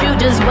lot, but you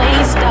just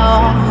waste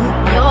all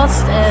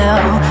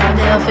yourself.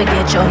 They'll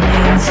forget your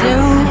name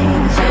too.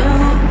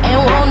 And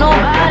won't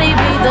nobody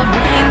be the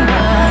blame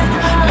but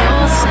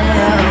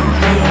yourself,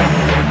 yeah.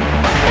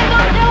 They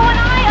gon' do when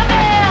I am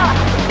here,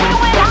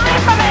 when I'm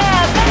from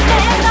here. Bitch, the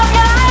end of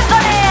your lives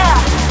on here.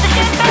 The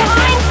shit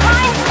been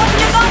mine. What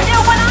you gon' do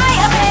when I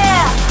am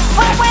here,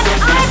 when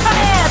I'm from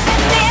here.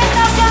 Bitch, the end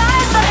of your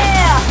lives on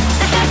here.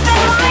 The shit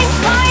been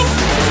mine.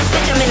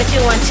 Bitch, I'm in a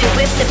 212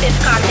 with the fifth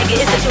car, nigga.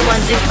 It's a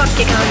 210. Fuck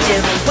you gon' do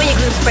when your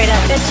glue sprayed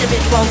up? Bet your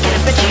bitch won't get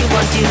it. Bet you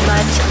won't do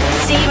much.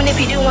 See, even if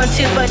you do want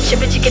to, but your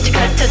bitch, you get your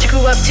cut, touch your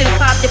crew up too.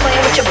 Pop, you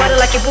playing with your butter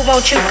like your boo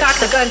won't chew. Cock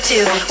the gun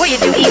too. What you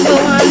do, evil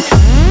one?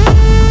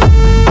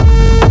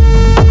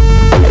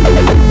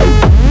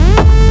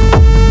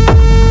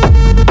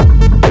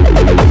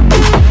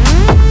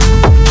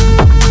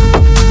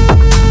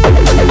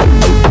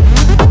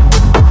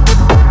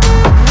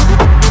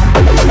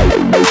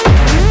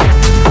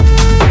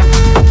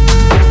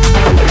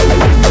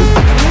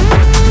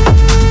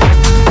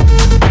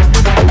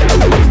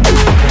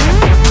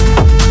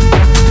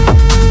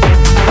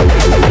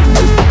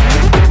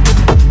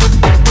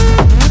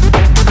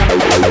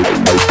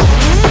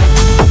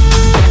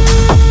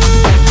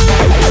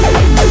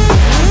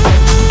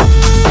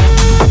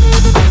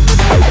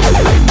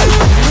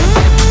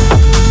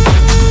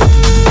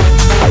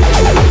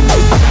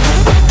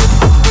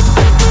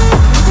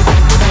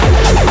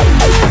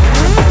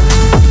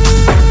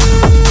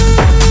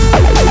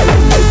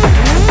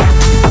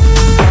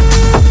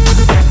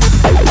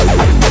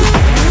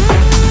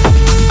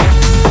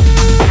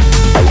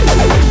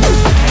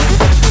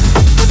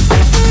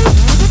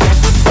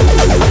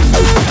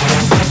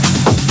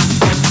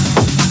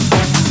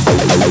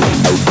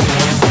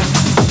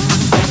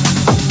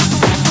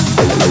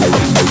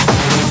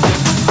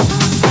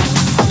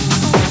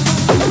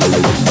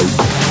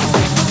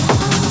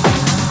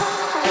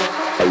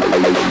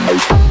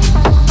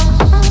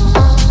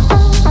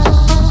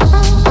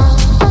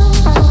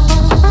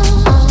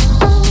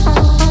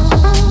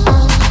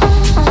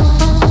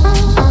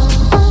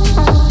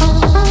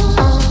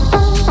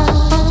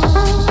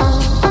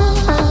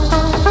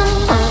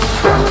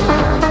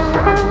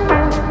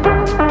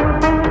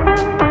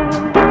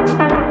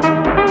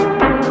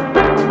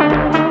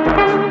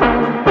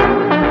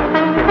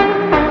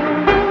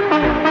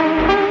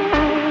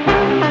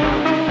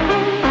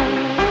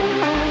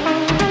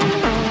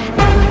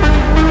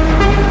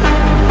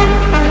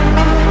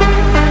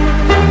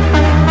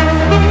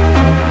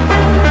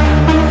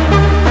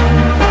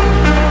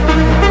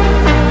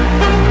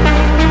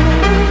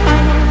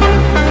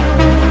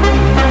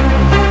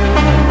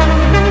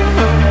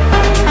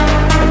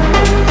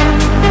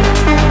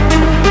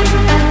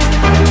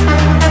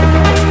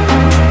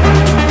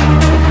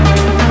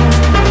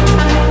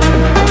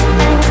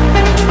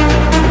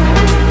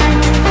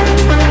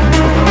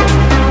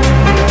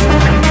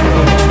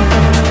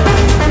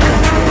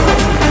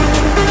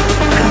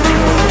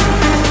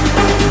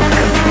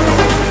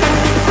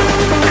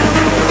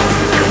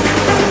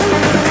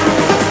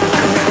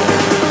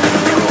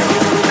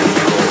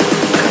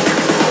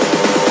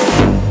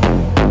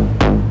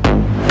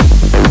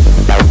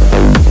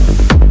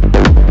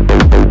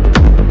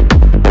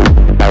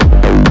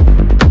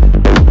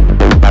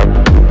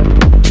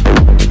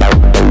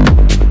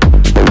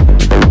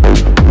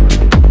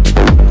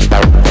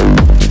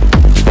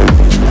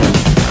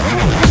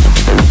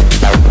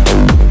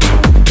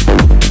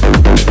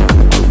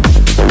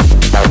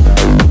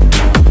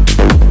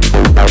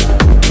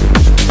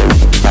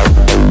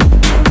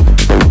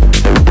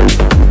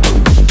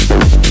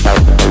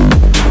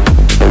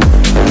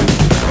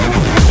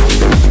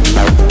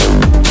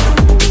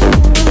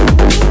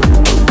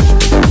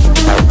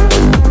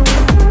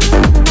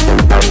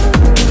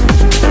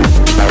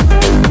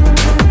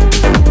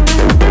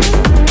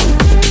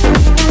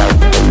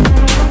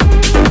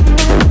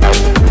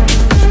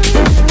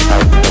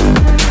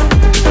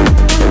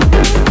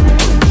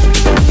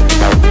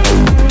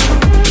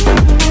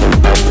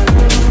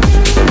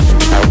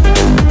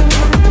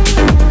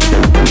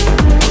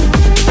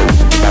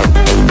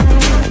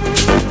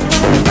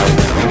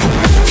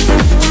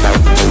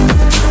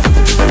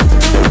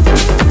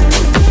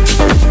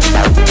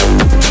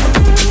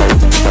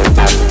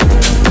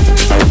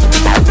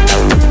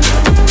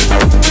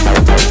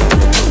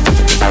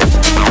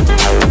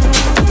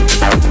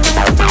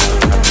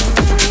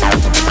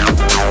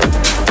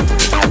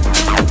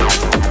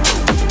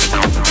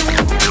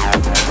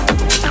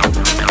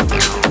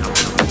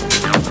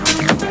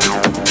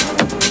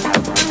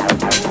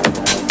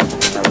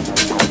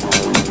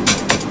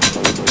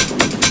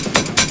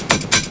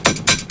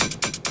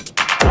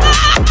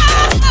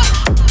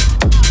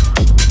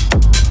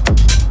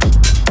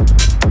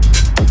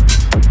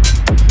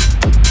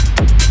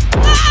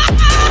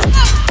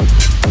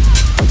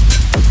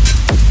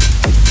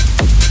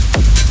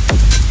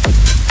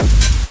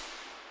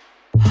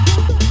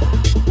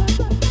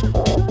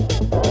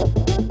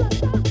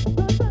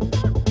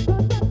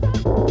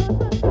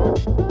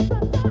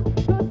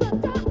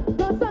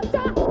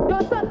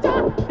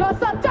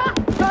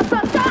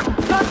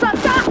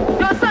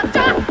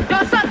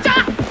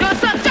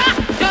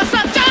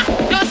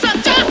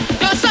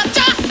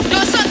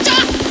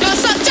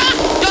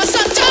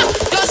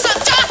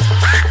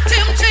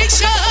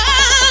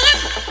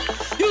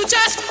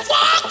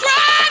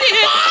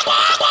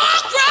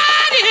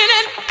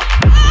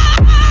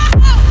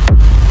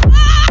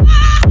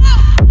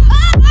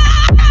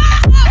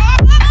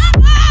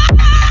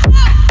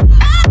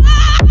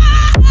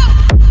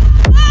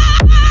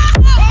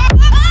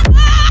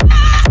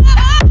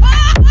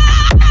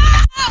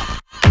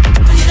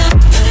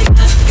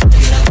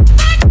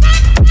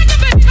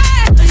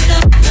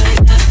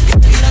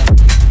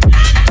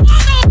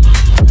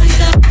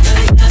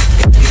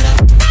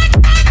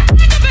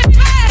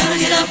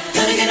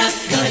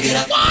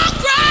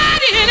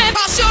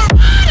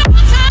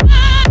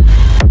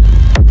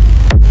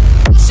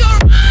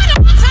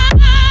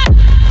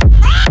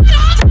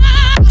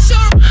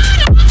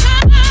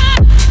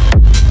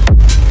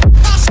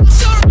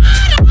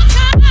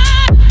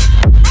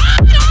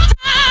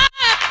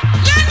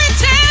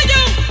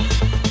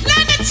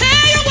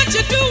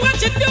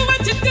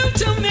 what you do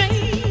to me.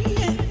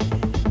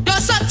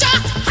 You're such a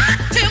hot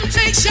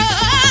temptation.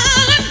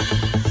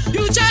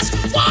 You just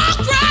walk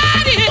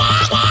right in,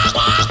 walk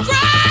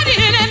right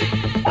in, and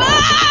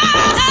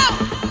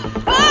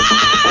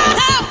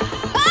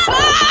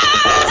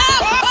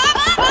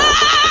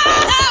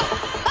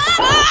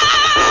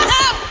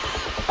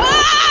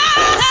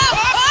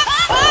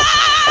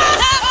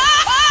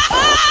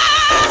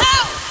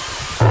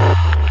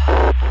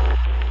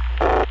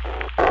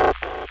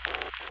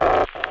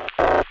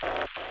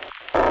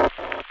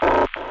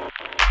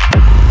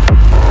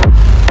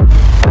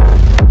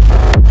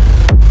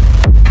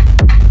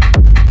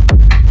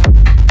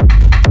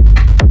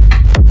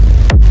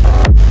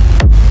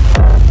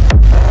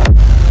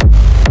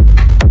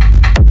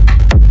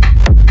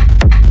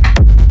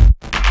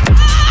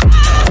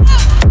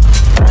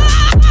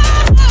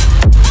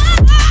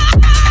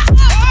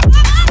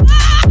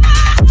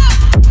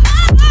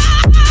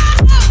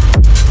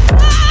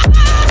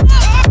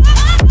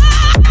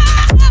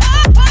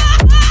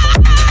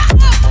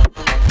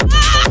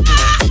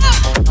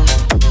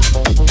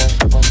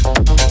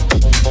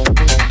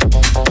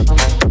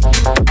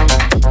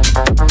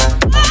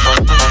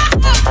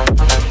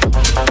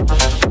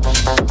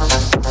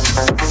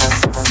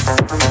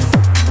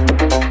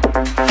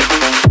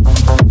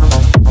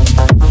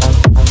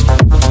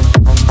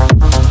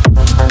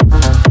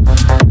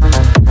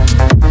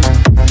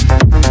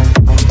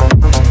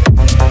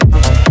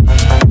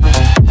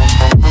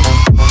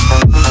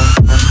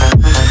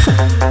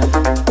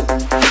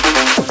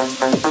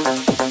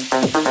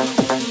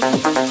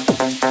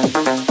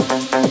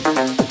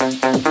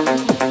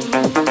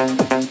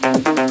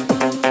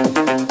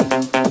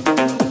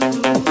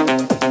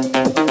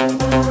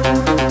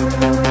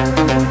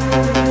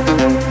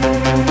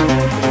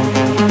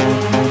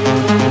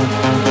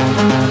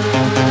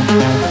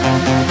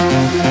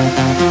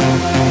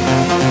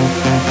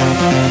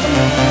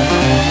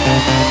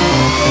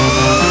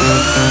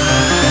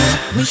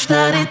we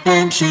started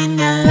dancing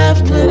and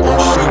laughter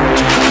us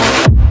into.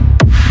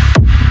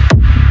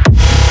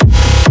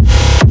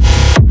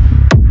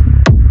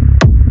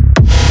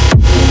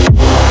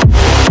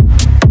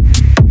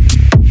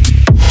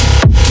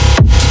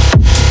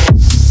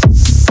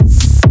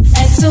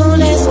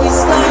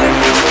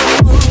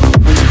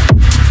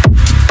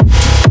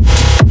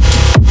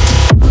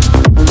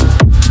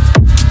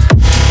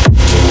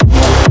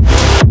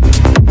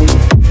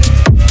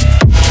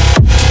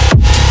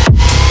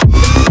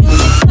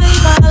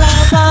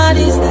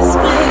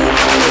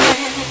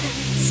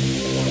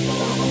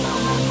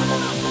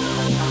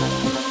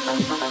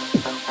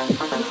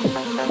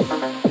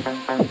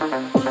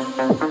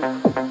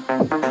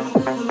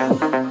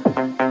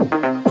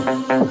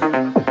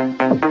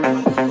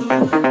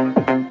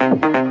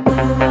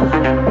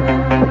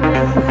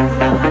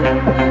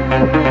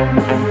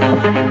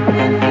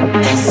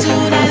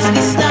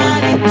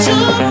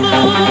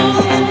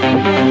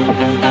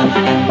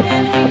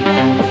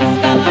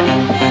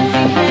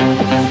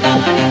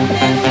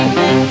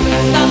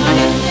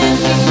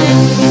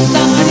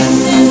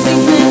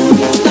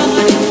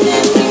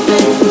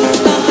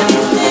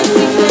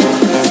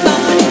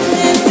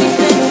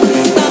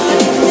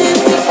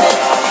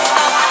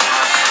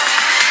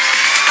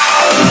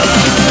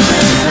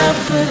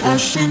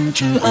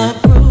 Into a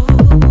groove.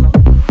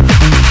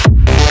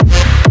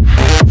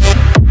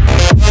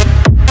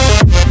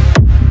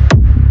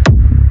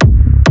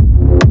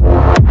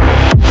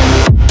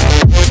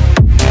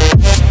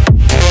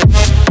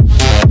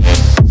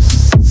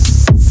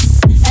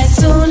 As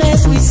soon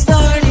as we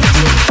started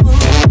to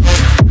move,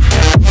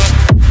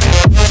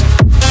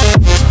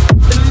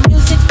 the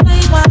music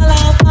played while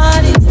our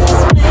bodies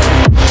displayed.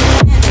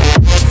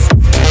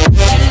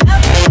 And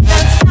nothing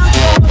that's not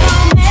for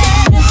romance.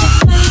 Music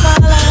played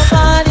while our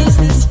bodies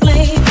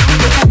displayed.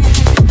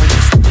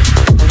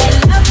 And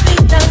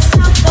nothing that's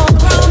not for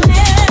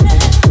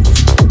romance.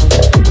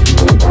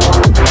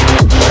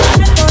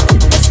 I thought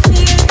it was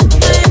clear,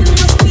 when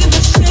we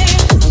were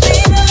sharing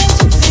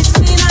feelings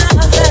between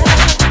ourselves.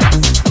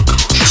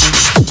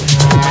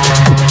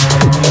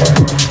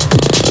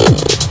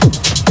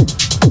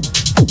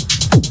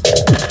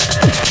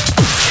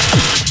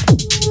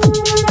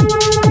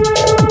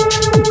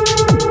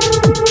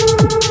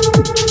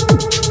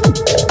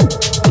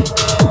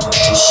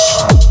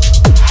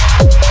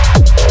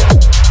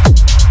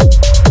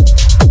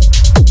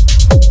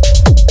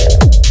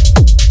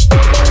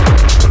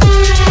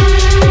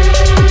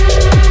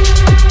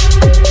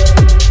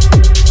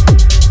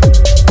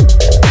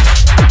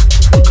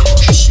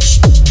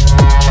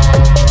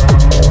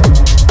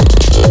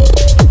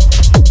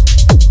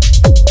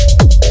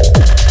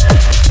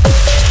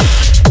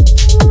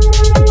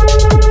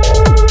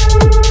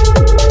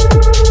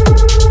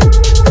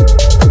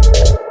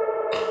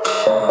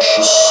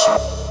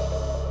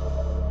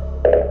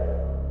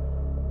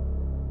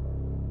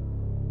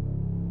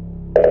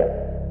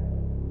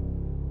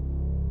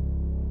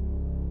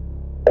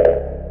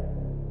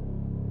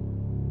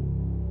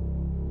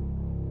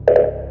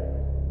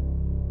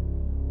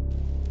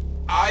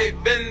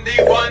 I've been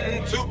the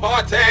one to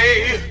party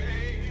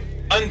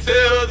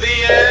until the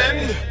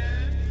end.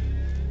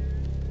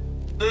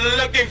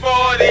 Looking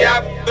for the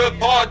after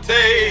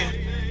party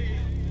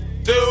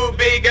to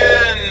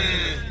begin.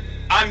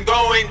 I'm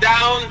going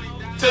down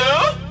to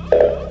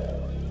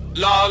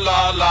La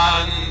La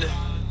Land.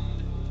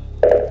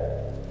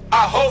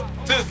 I hope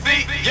to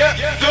see you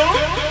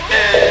soon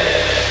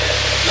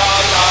in La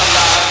La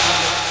Land.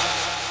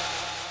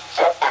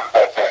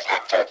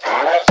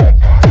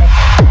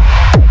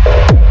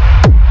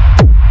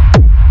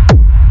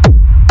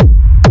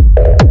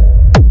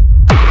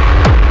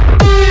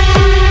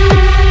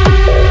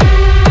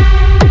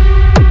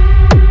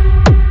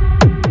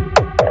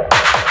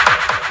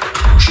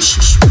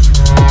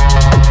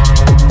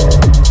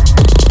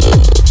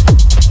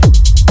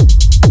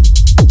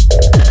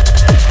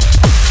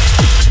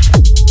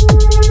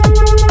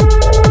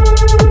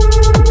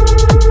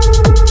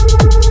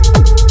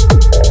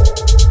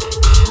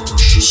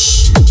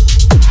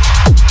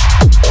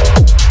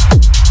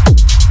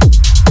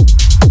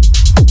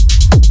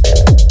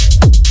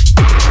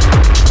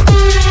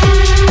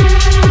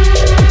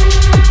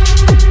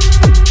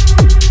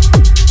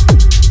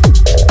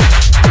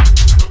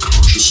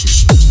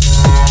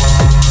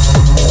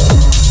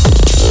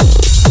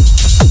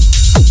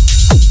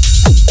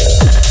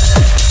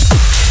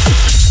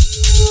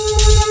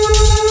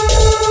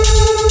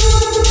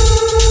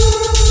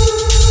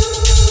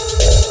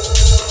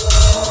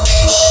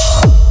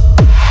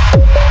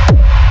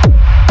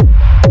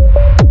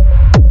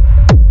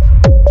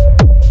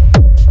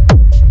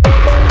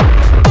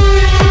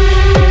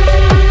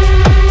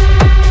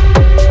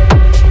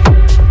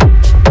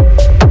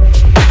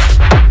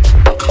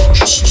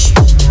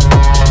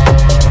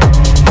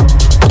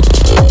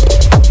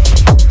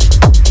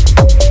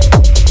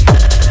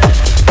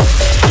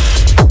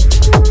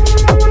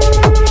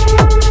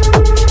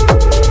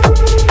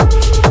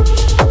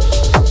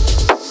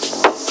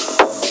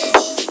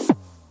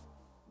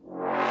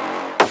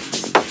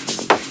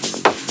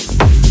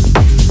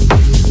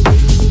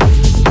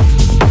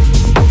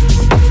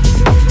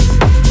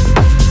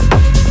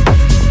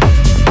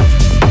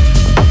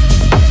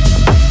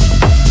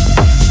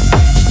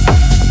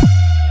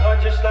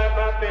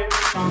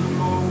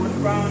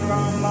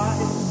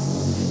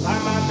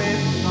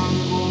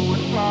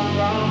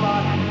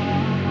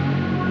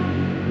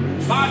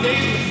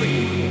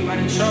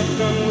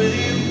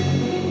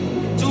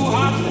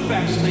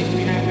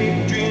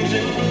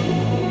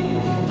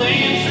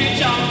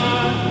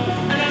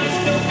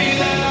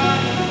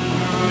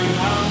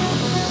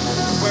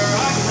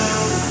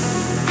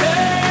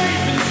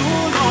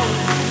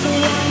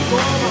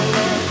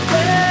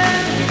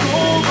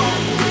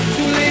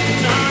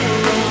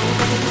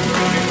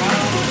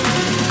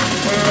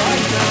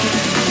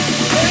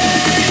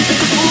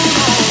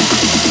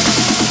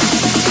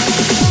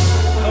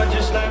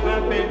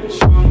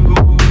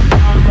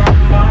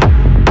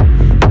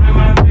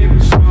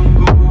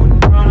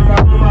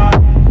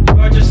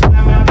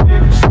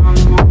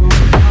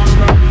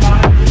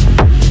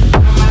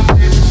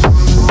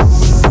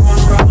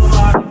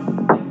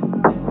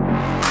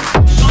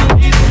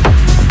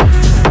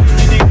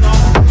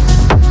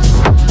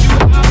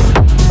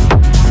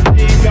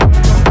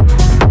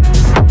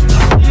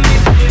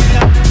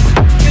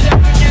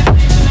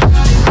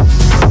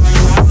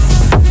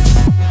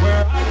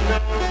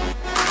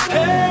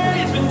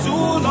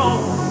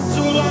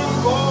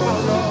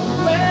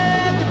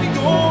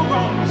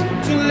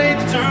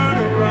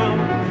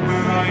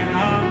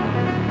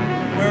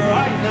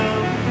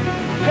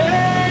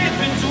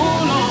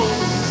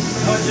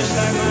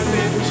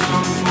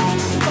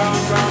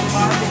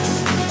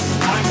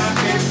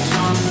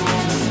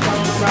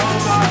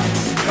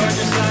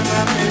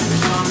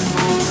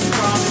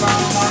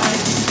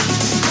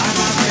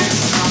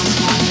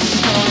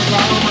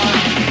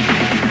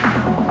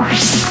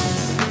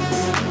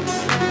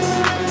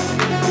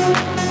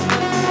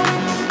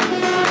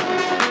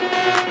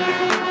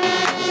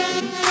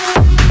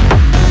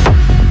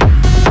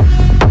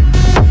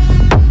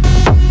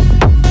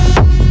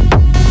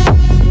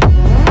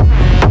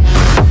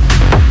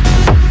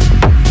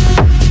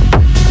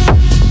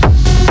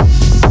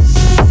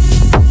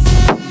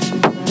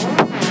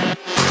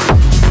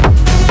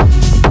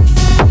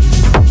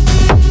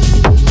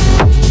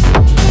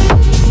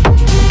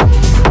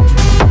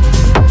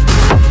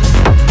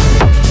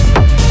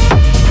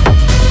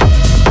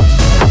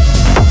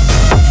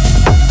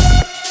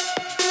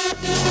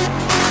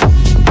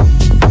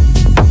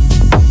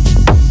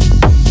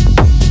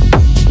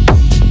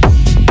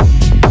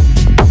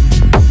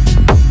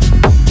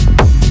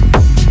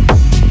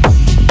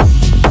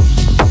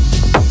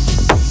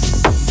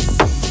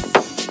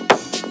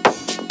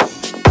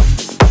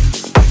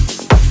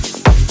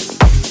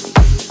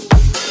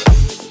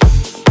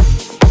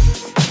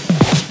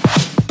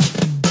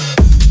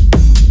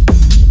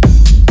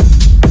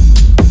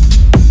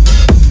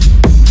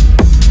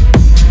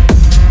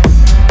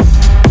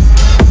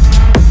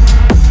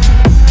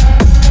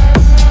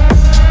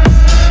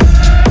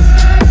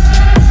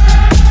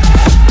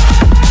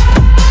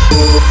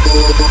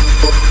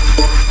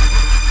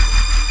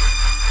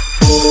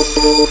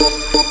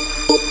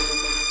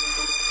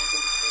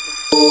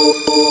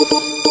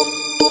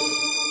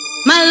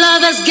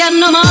 lover's got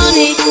no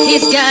money,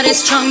 he's got his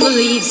strong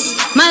beliefs.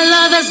 My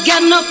lover's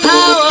got no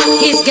power,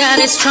 he's got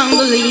his strong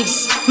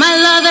beliefs. My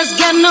lover's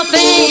got no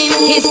fame,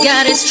 he's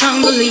got his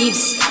strong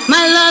beliefs.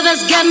 My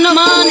lover's got no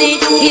money,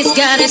 he's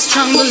got his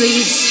strong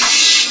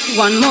beliefs.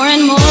 Want more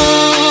and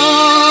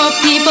more,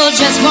 people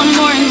just want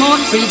more and more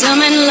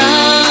freedom and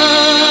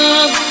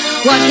love.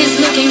 What he's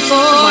looking for,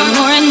 want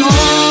more and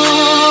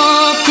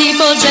more,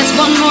 people just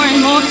want more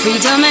and more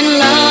freedom and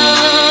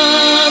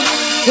love.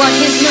 What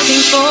he's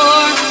looking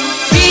for,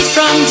 freed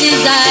from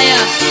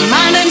desire,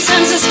 mind and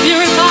senses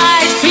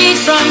purified, freed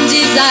from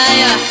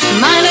desire,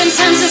 mind and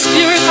senses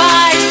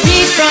purified,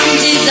 freed from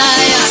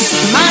desire,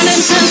 mind and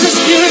senses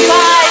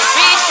purified,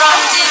 freed from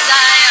desire.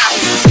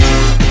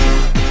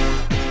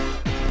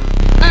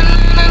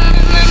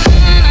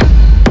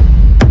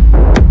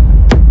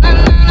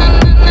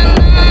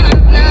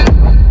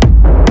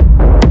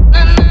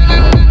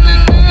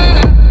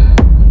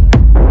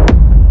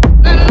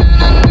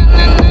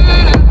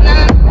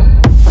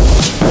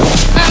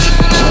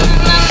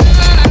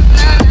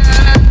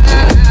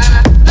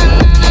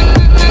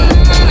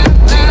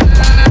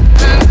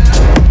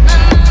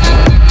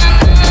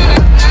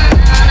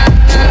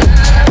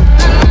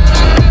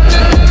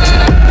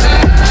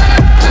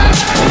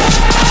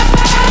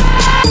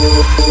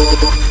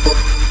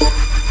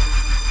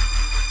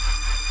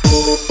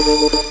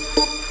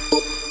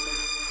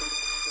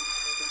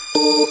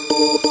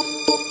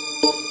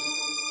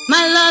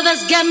 My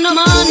lover's got no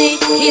money,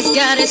 he's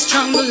got his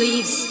strong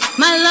beliefs.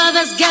 My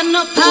lover's got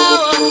no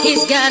power,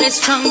 he's got his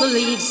strong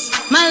beliefs.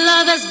 My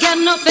lover's got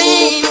no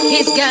fame,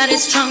 he's got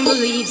his strong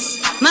beliefs.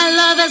 My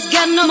lover's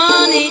got no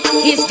money,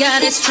 he's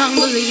got his strong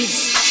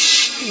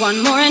beliefs.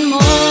 Want more and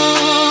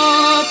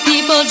more,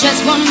 people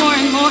just want more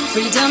and more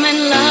freedom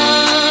and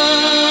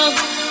love.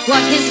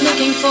 What he's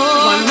looking for,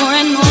 want more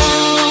and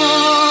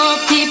more,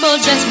 people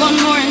just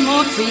want more and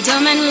more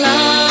freedom and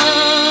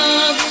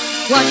love.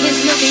 What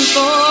he's looking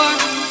for,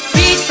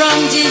 freed from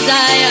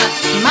desire,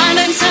 mind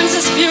and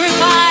senses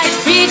purified,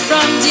 freed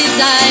from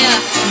desire,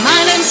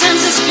 mind and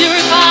senses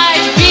purified,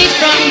 freed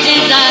from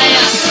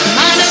desire,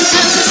 mind and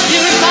senses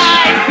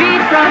purified,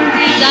 freed from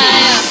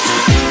desire.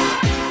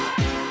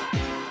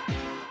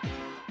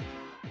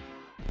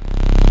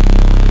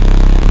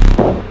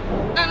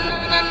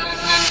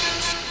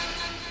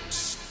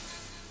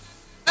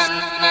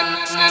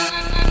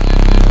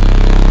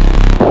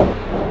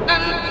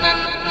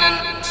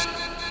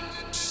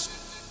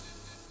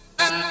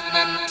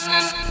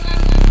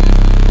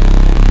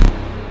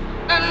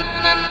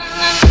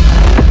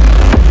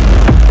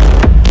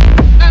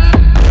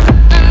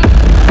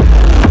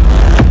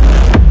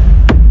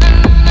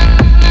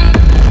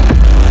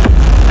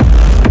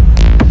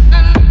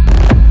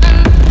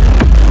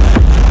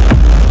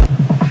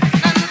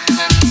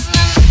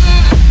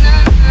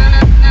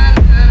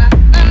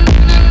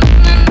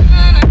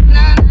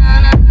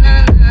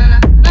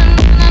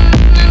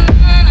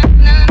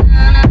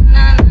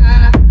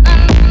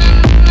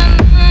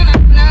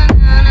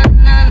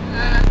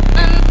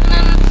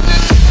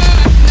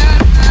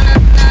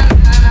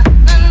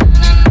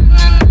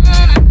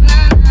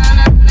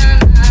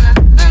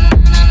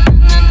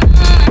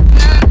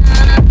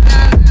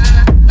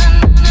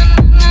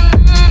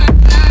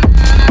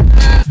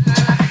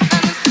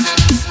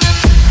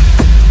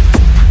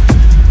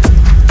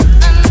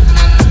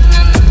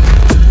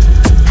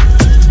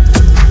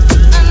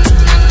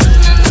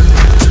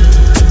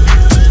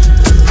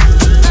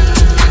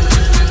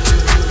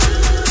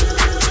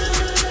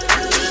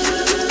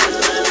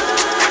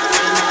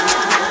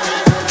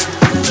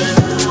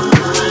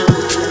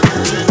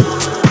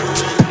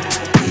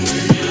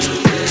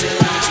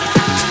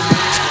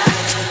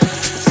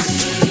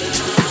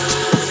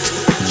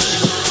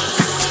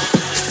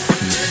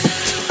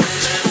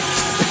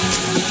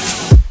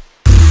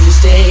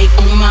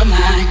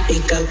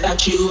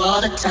 You all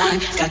the time,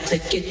 got to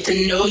get to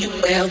know you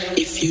well.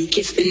 If you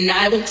kiss, then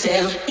I will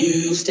tell.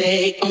 You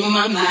stay on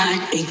my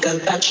mind, think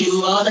about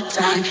you all the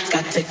time.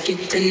 Got to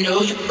get to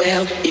know you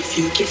well. If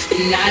you kiss,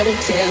 then I will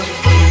tell.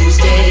 You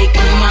stay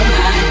on my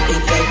mind,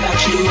 think about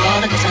you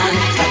all the time.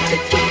 Got to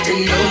get to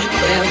know you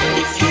well.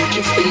 If you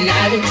kiss, then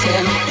I will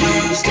tell.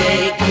 You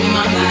stay on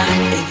my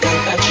mind, think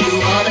about you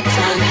all the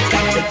time.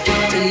 Got to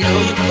get to know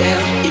you well.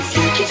 If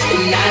you kiss,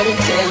 then I will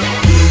tell.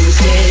 You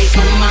stay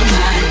on my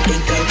mind,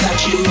 think about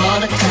you all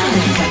the time.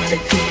 Got to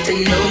get to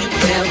know you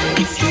well.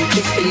 If you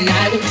kiss, then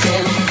I will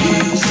tell.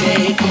 You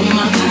stay on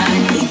my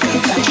mind, think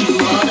about you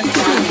all the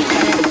time.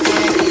 Got to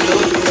get to know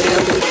you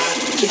well. If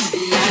you kiss,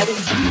 then I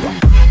will tell.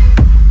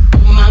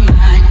 On my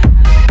mind,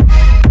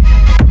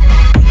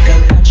 think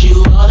about you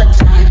all the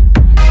time.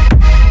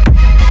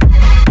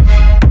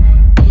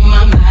 On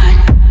my mind,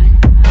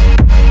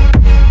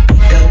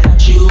 think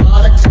about you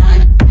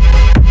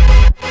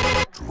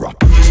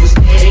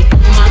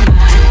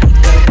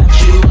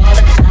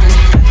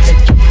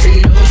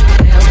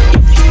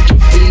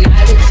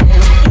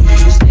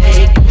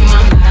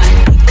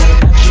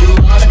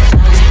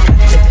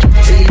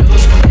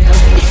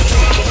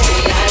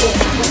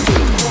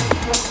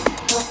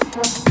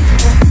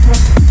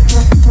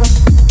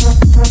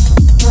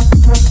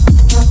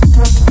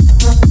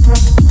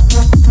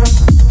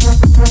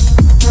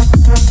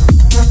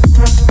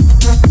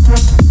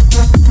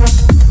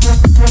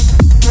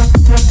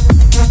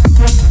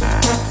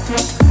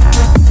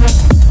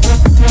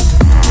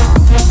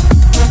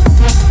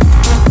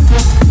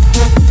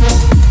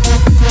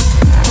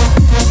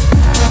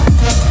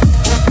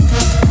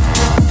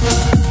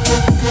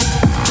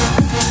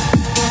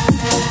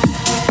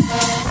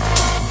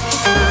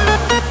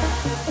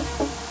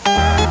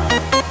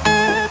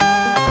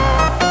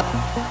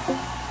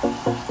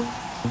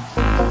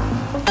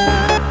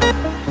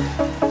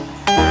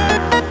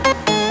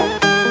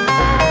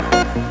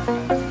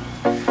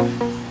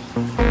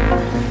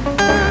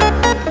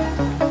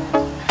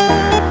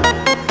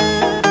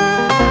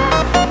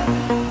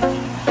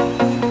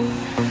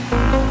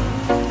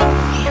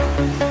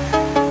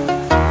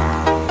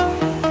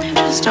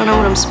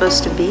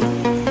supposed to be. You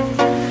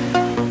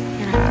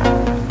know,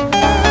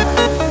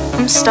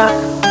 I'm stuck.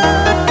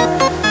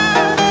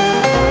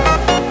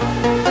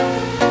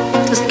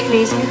 Does it get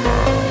easier?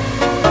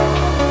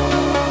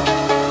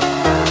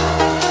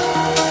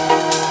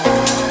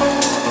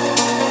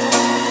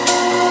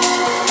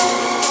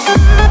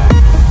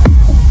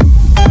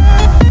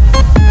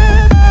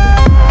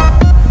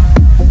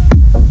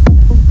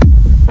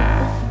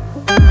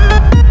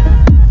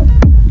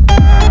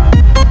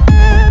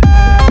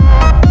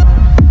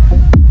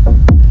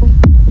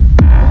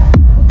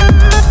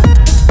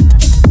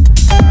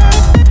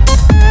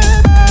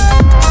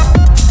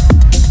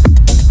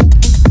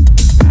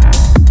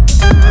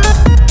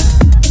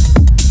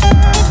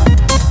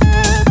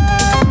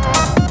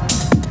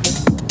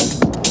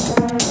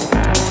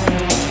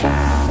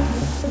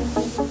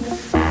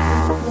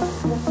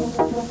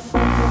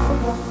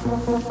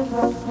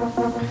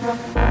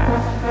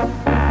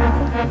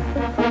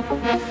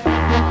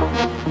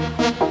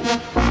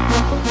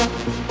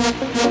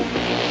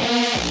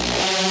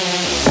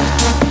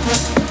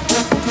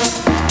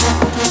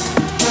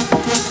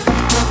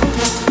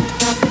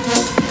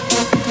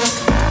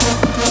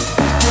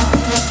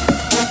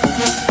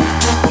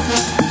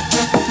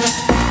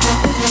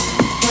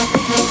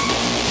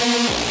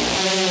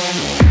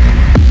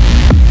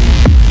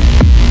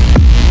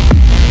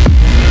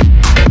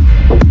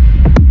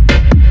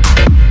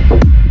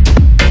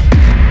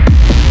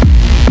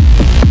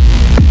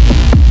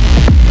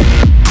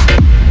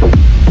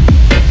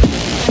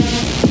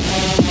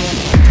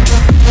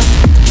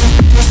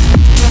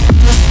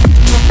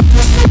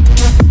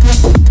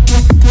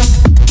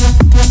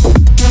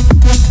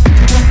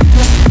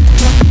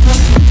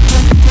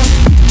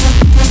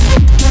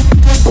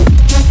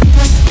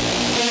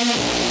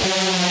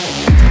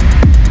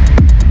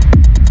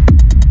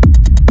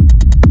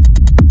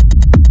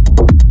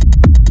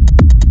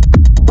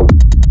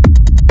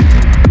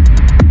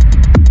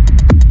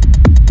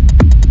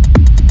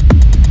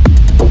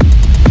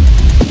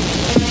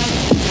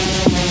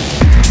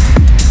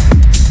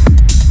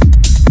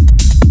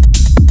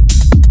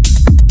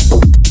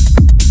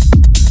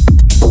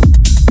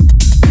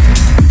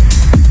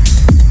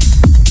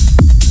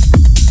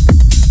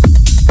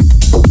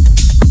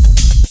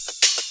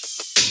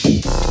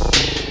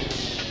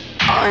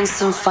 On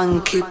some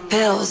funky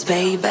pills,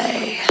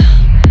 baby.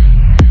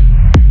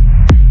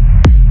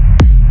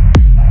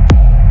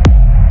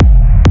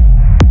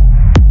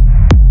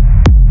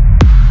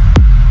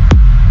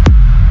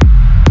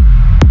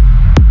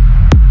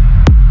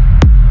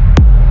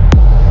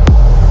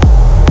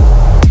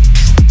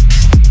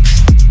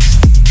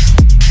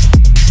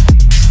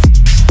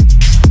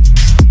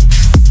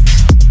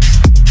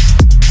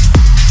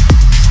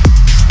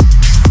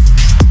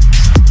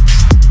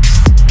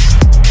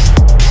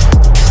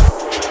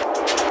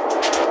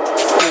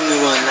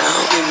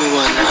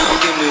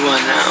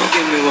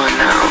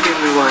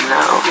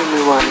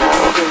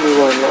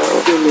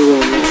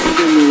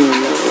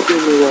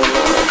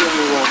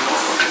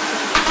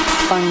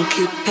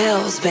 Funky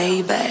pills,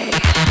 baby.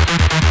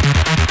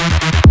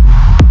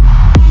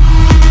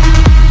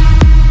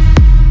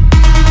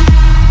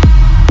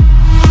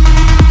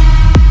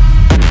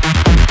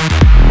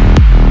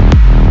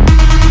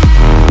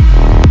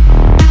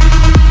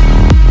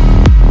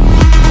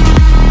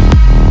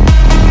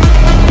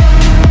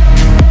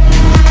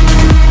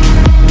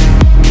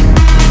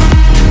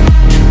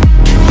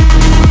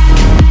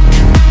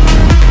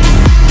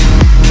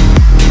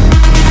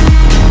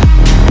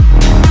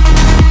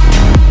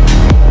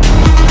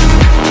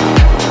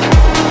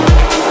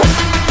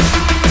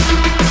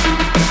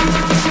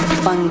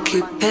 Funky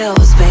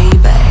pills,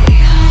 baby.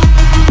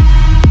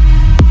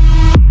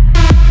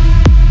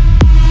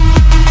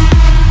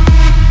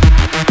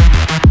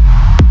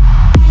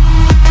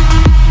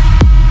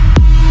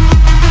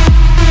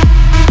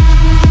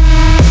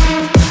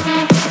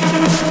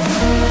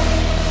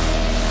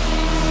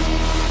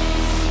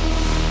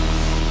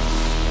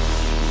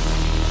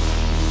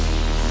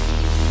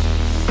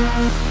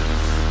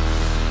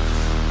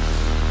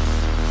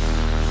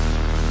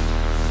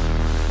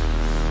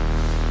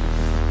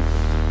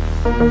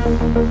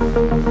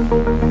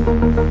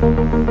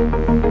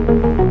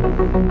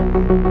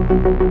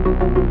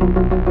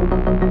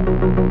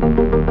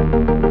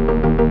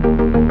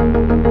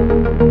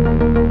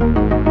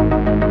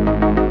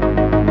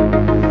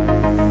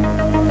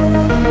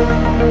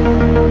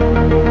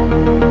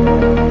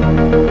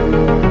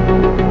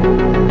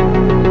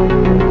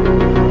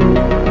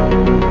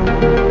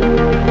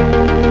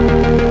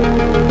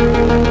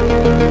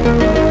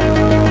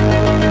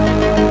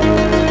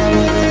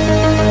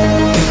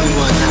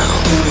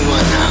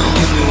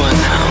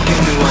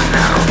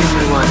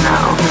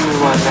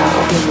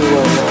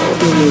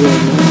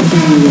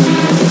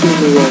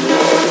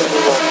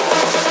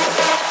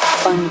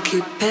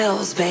 Funky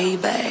pills,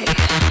 baby.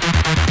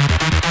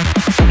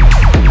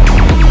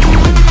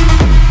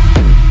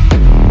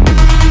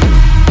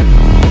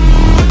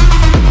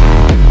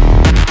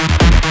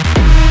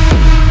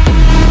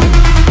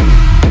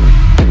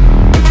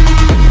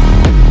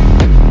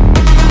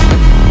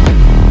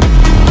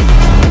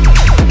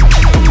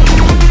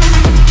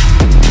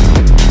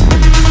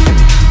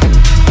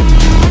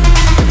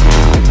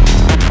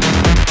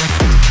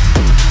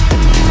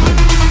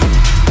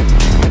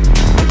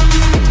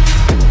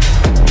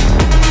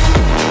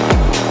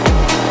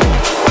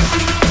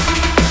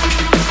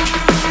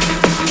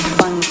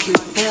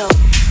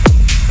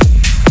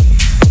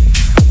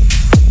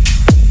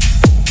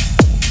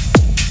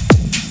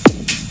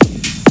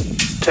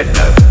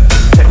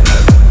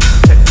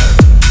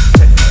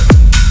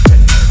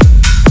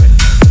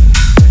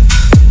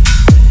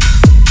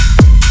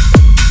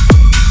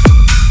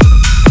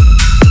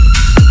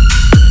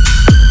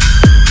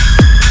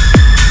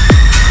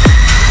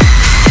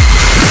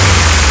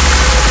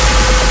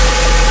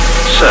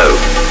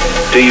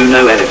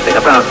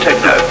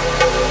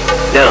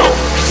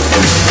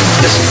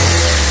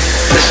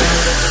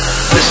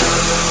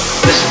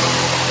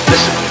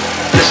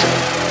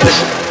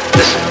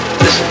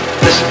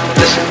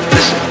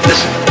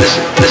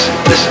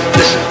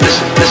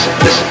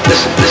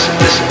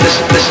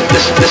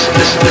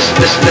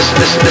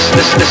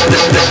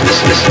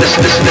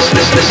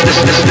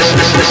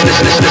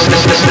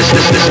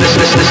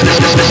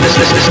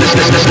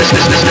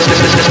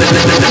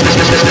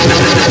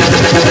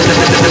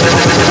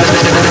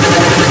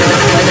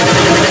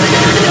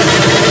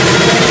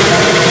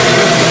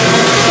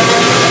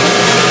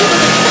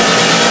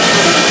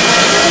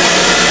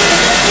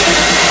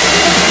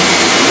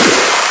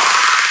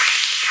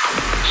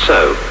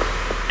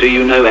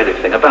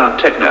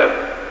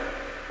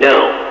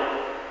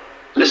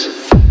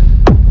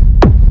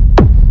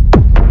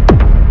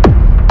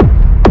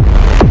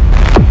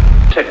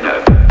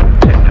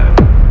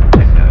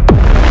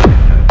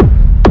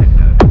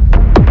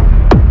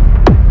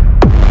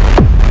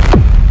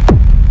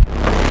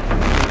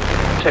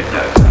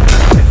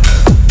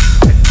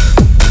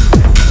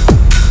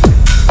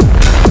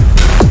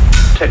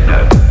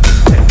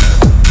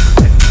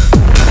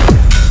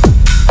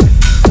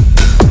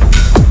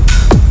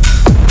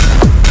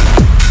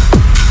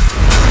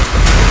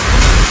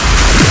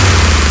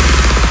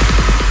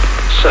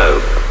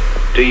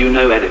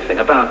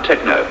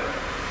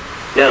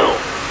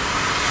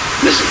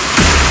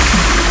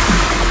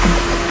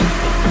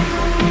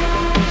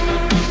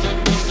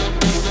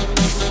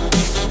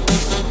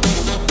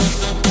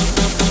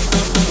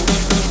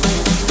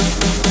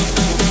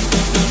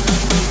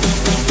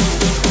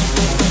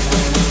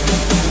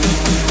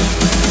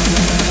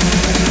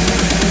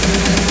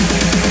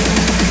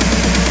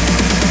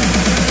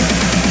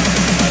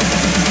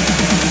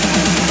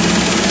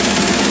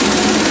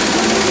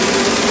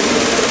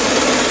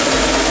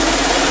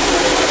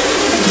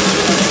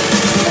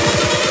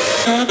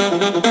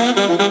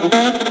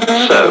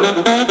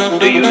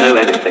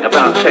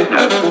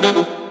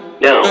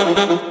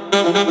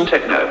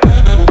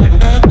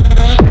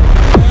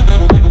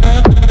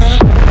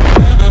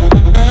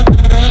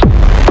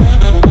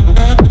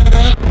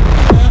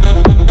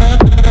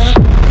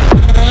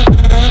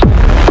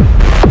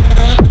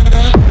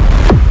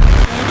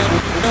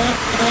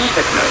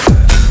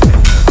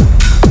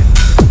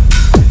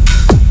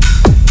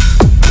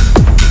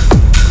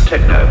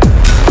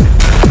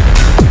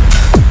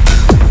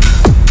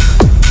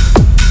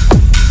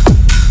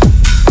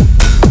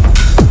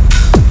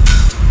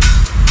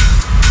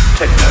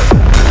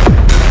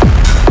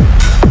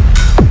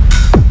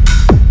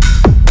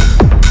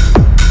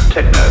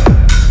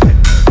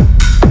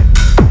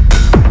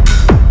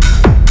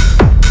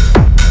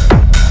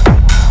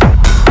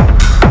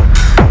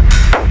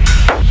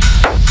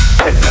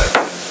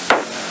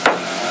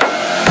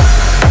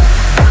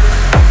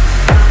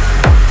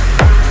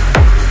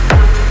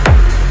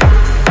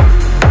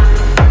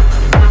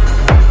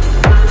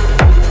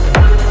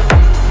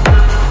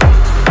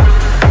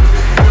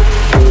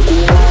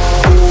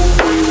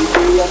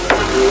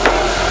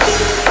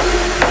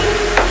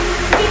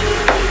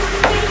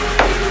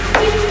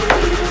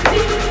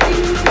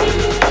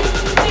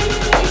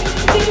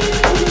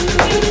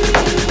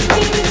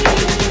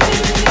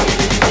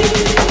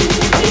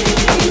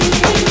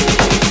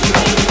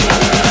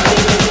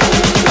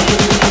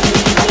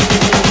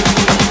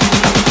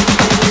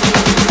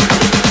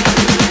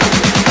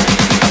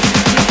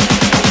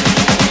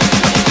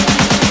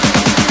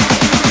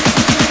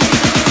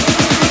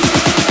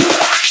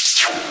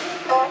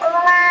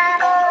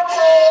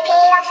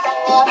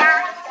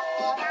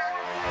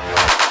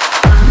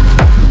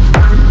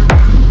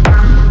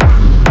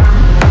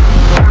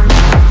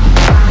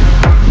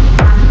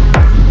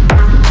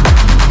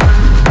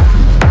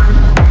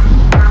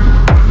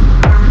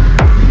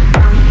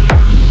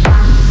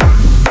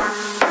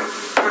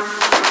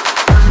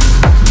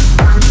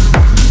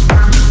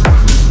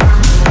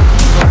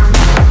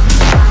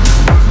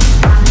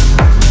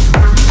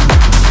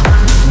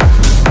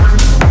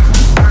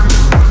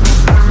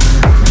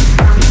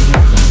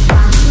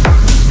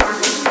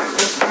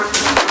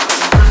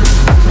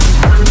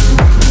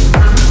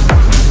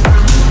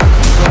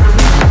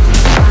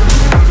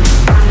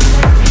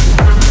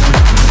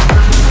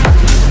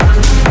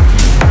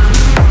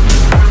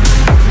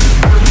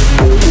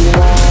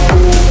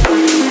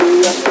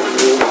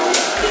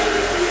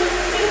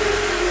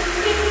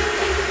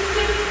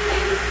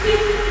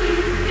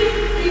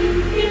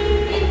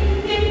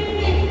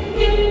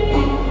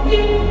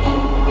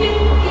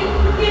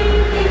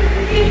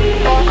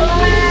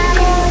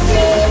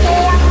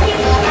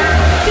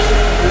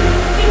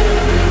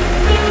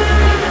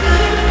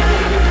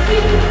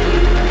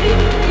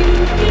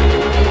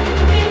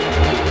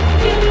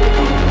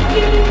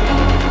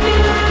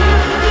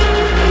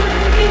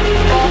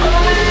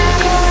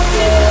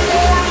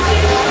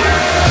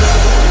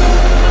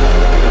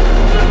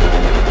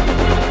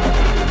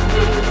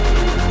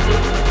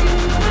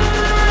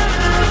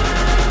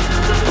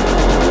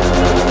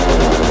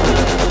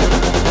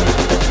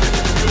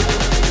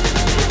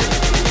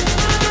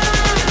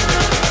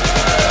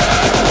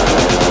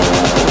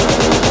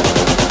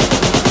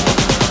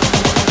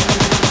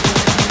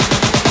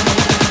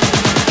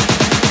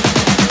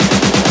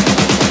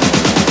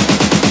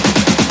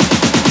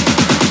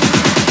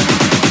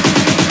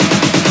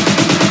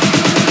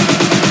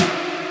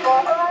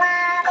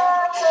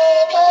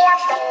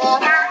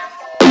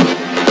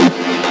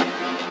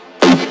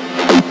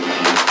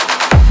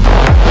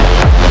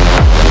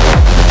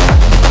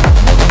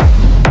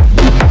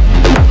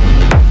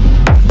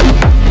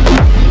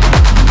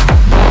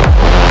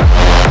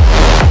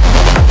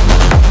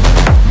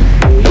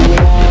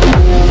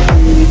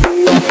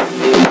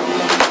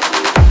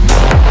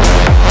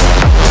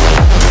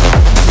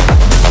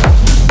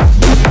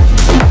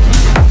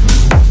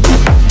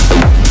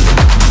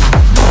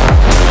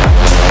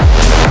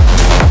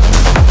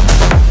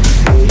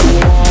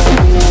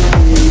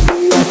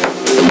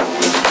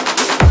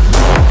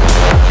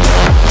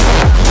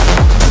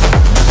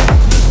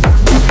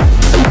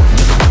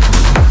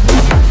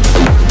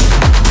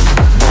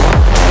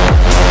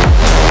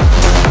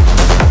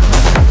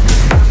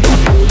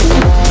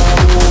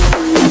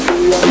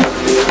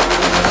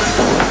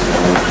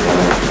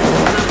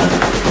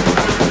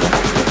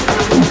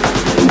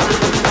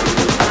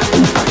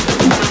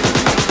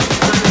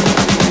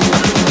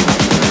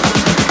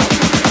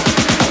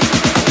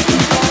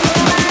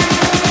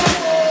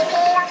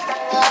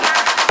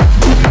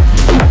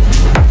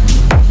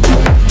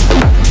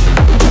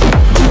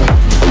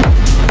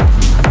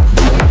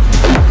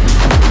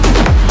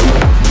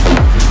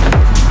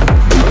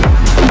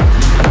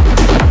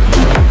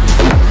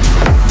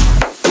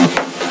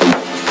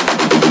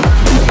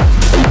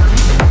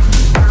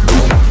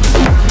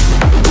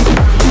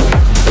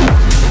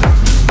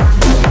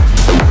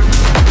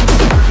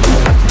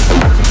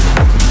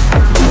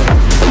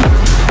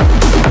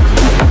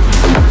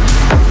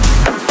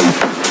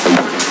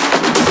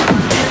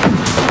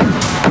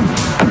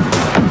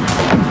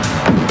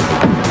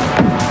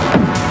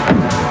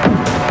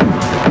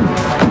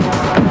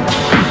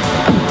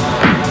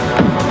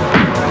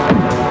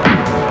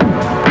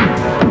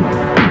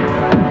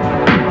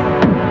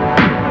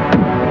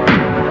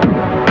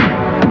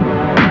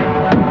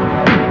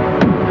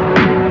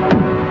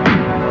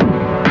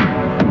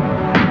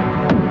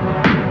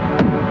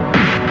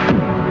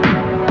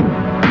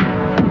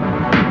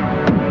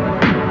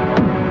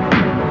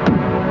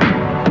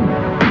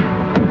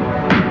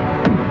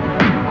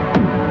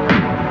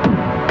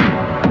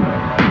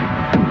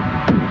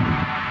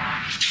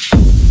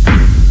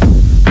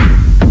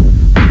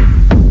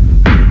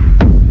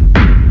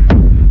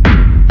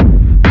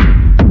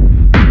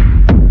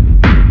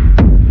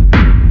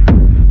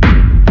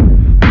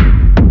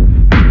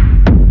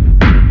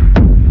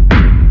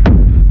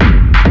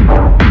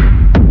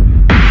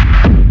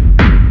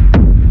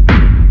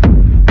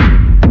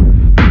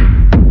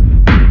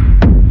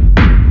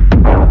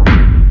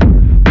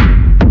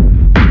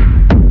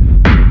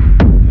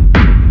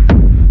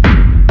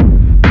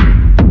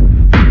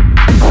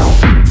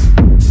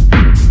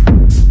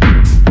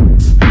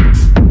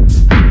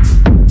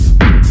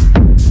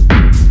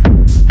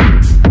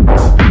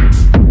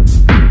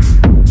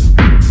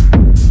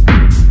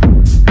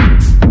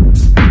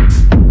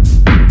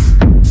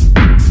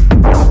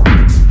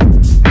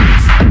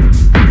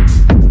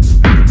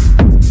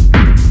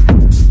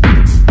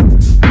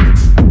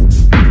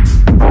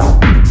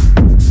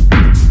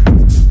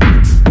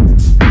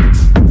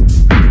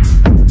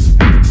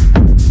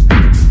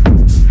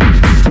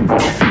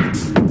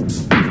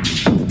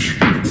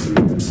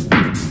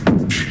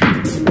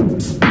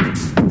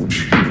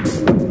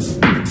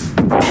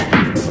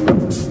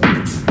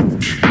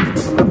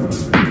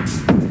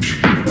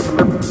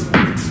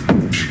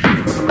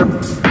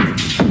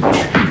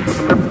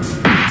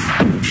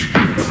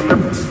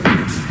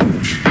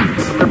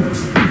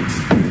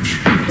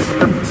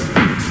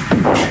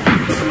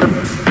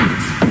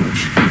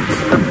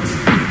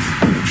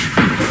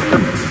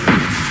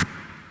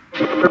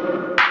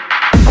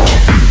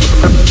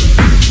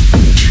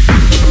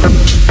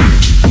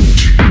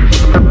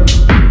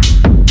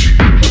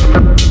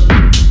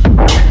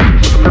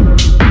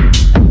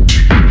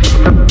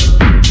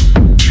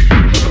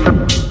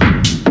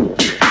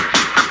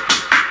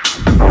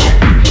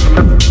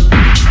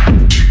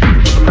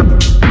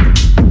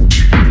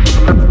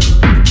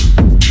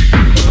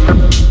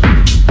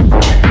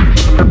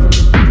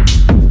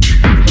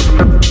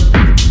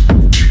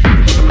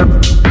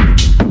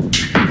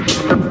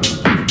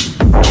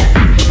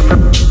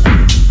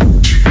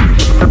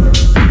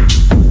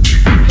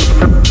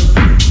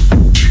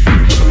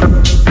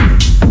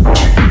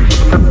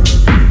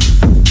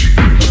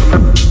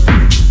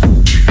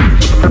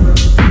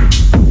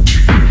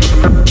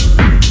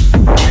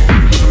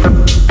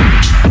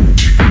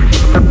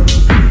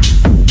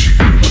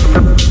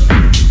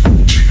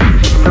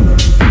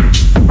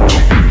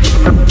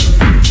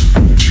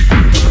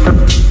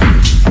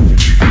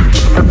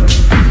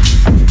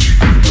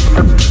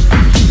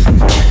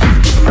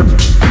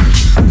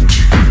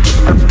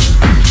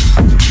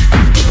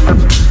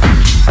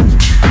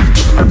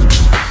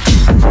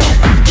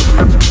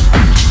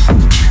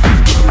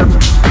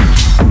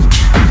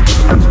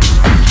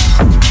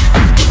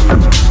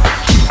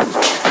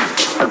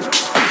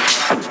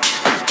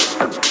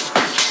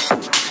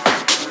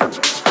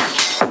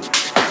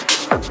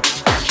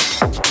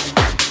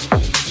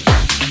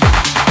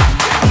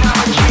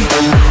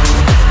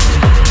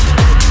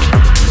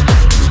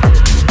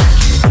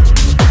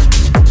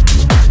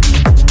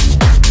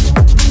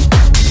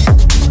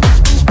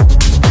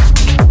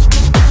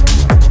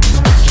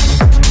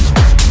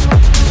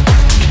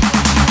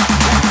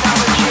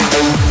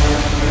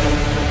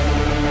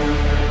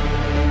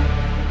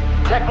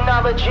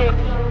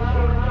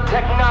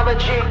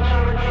 Technology,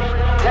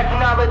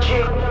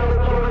 technology,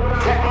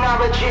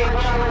 technology,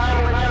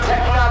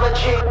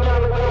 technology,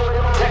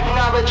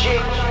 technology,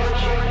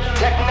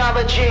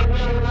 technology,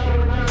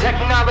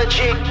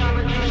 technology, technology,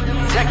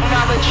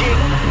 technology,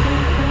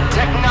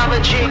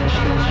 technology,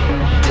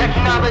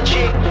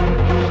 technology,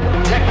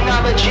 technology,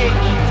 technology,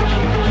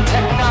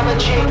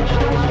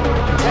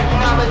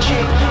 technology,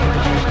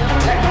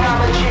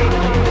 technology,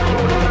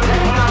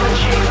 technology.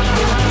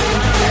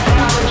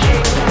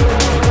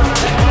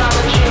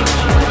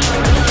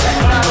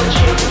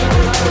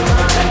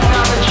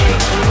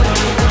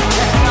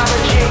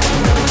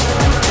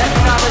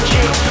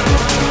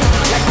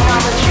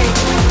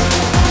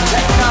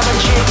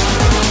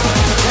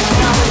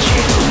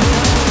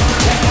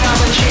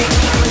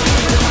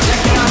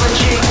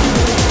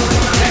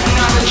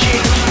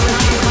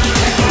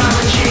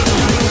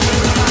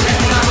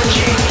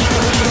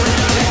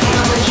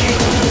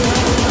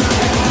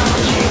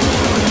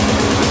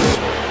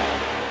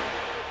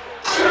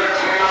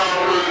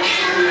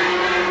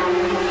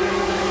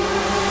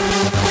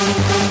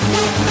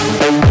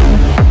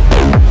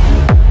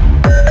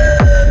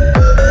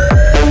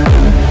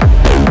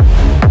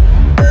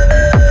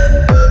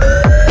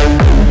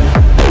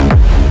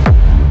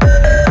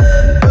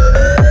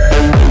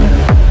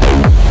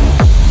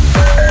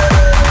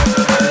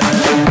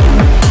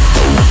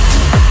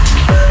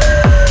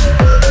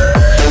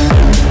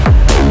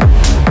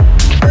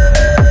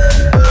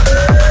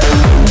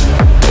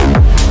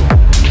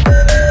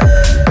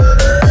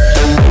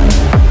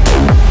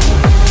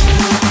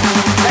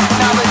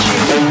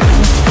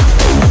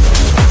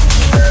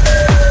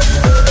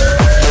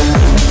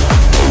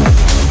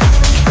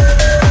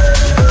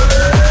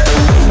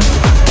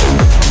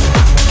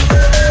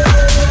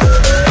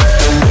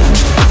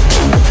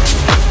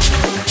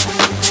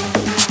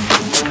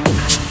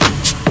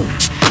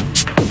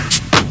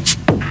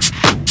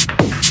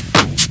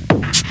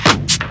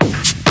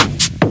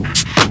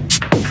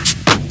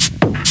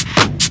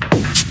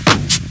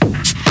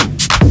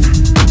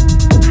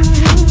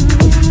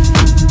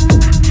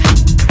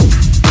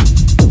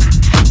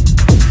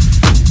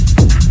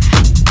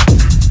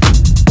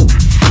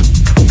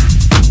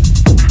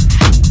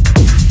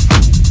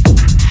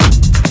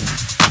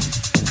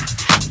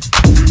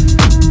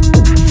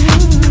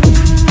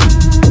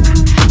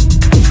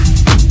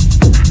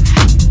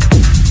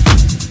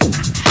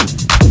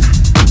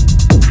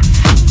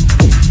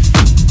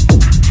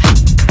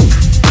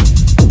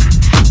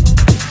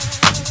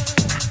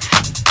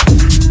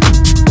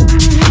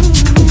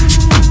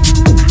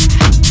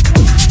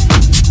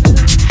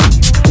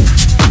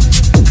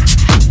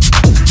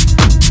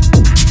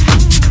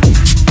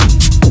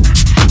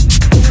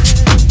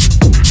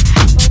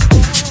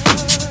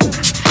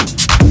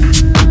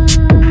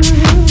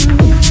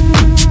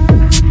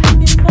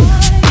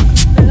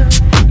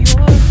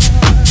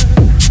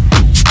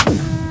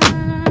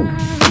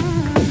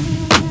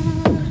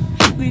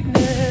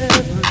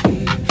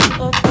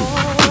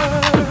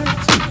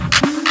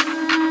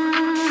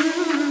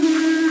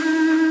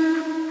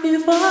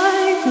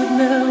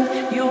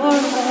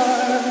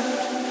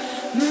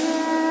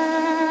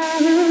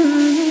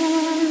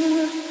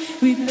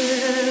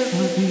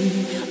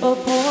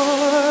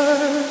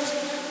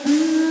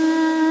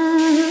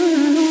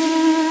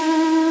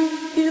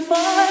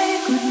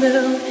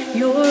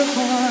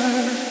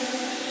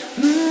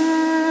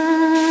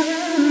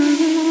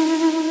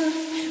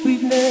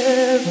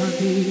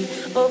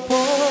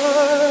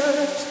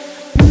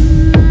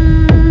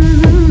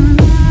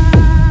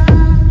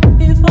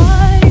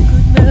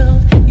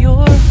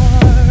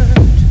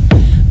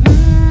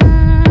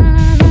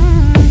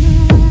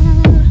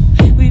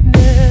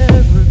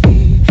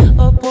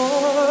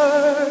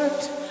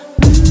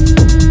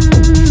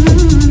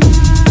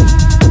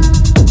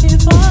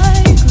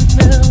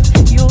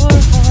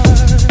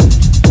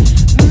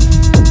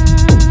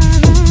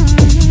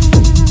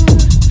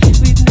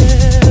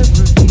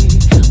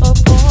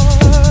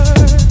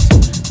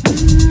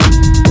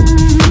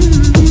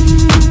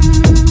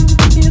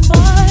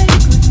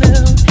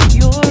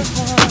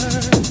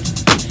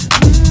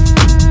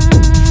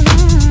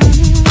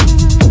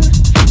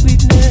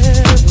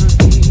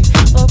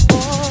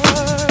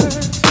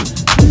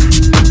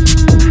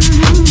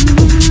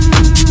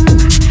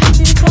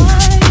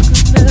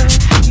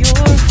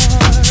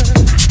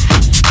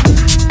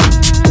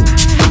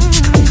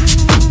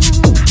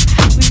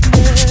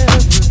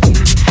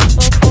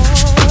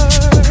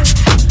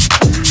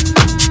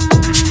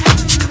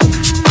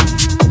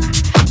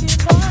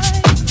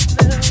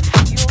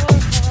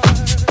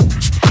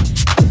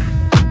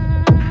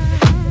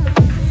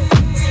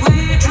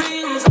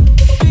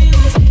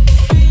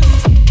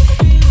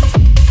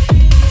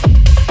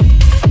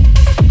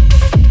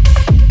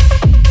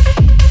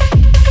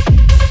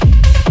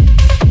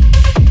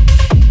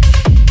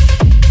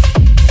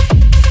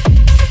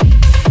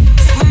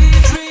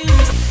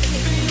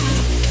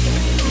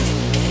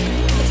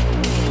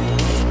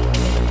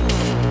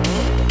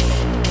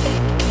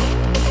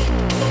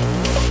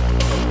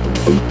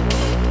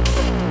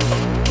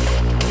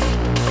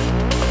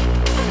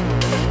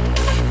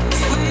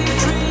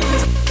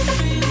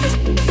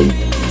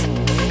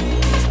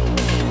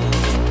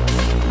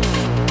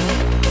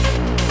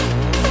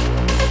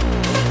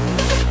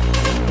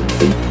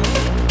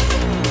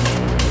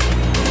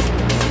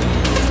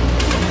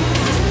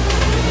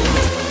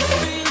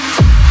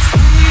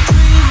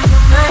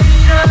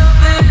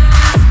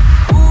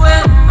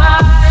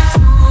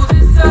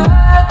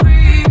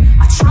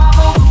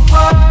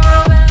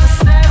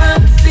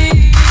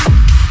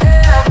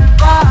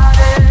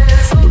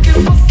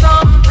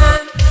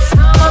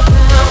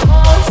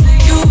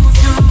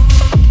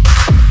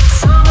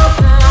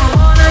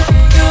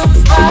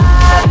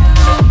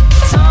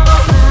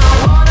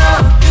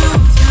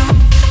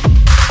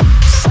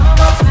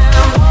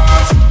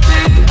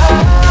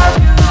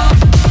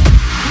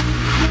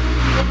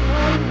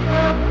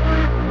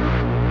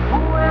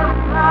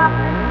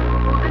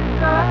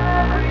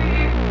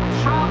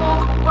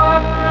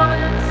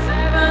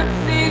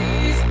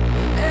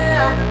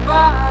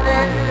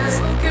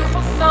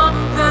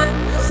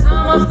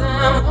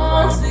 them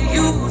want to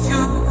use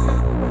you.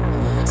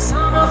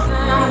 Some of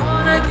them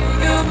wanna get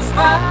used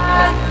by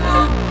you.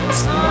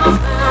 Some of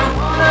them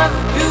wanna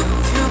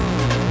abuse you.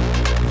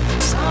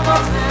 Some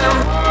of them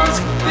want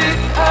to be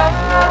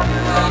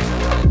abused.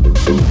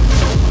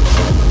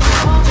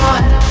 Hold your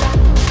head up.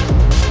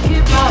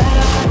 Keep your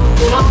head up.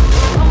 Move it on.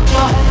 Hold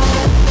your head up.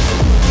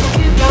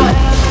 Keep your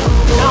head up.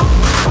 Move it on.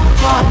 Hold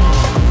your head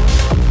up.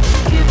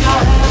 Keep your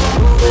head up.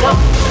 Move it on.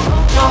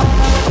 Hold your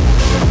head up.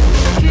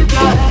 Keep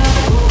your head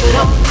up. Move it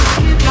on.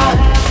 Keep your head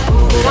up.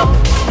 Move it on.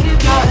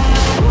 Keep your head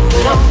up. Move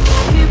it on.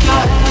 Keep your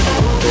head up.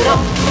 Move it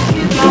on. Keep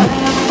your head up.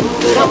 Move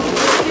it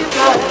on. Keep your head up. Keep your head up. Keep your head up. Keep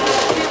your head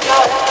up.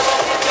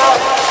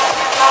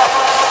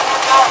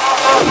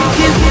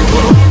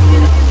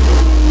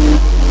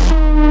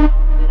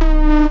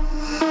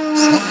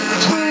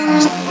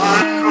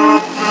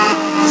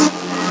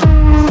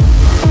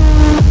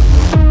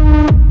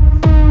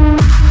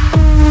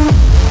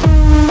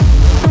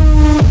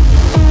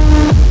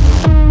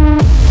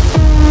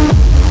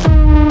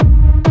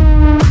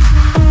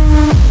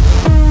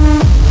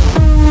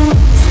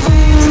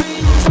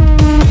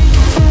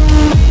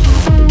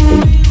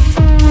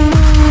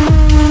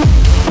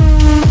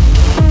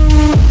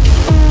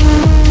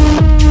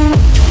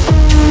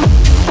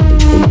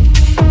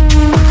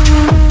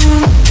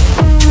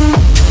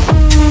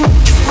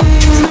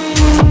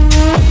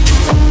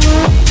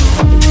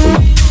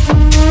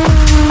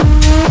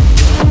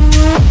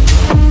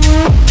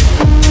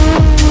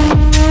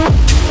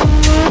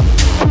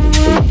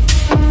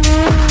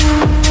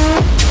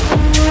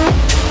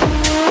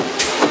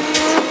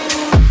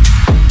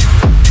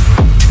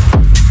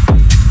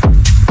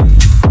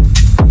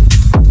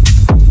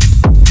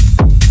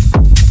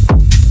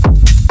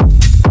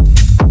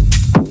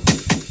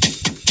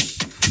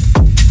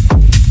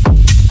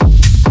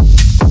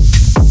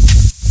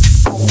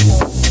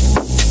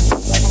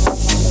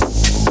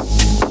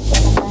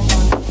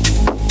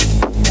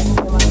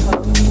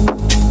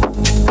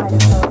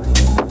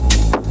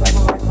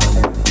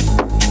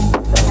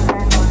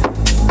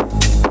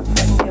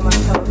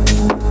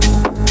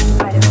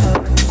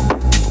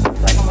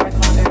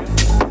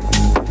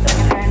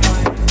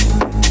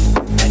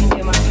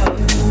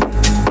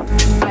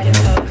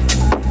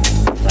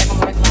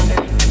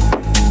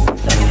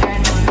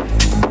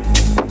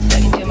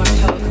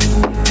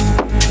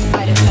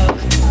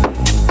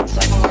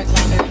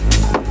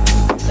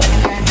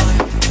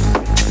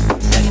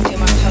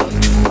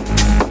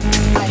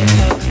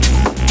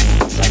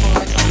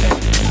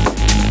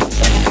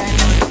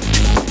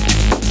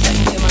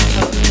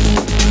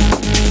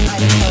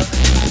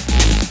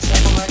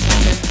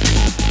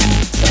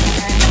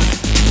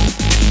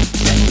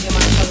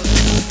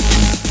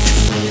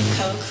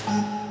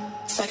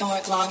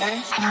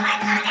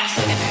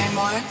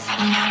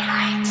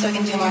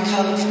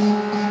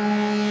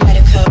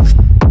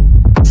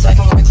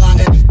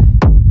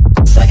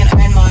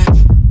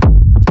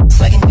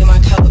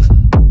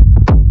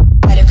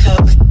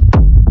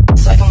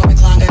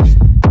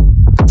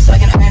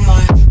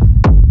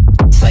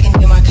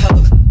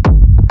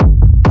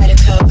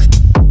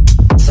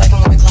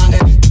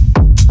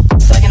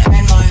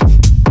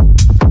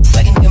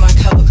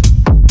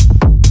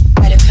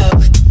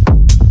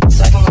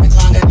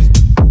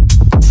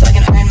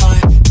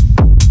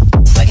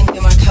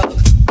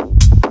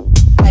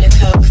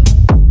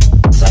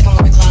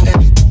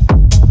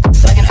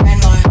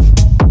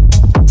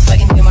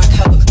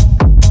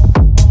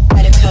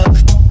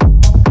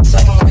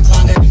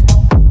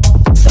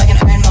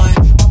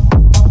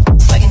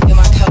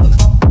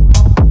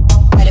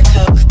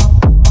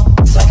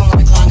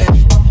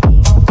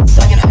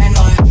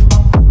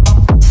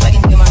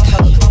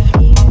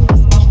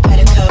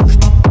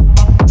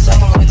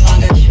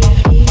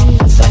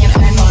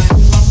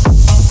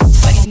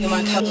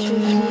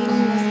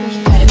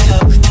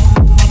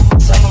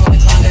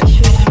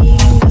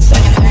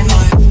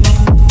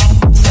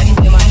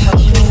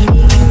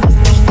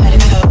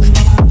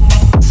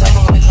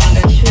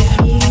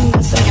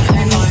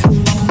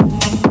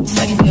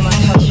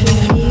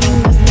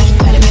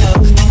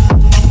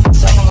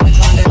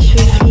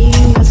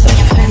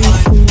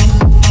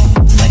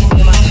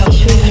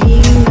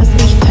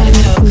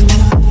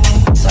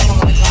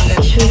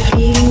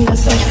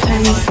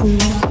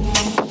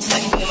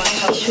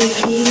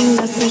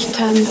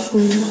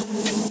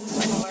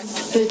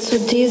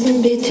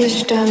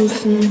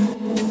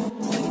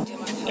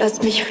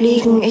 Lass mich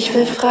fliegen, ich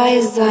will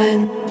frei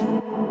sein.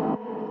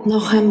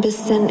 Noch ein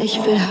bisschen, ich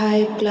will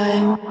high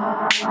bleiben.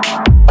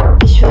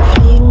 Ich will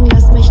fliegen,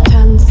 lass mich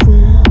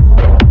tanzen.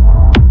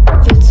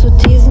 Will zu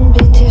diesem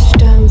Beat hier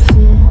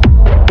stampfen.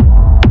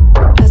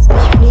 Lass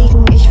mich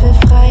fliegen, ich will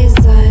frei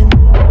sein.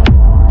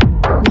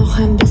 Noch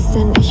ein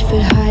bisschen, ich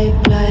will high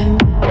bleiben.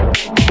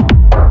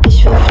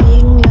 Ich will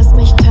fliegen, lass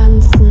mich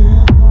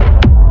tanzen.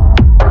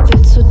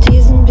 Will zu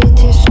diesem Beat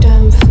hier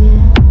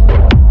stampfen.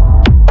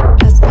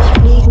 Lass mich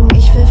fliegen,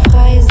 ich will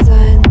frei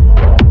sein.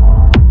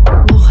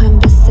 Noch ein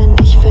bisschen,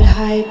 ich will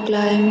high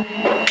bleiben.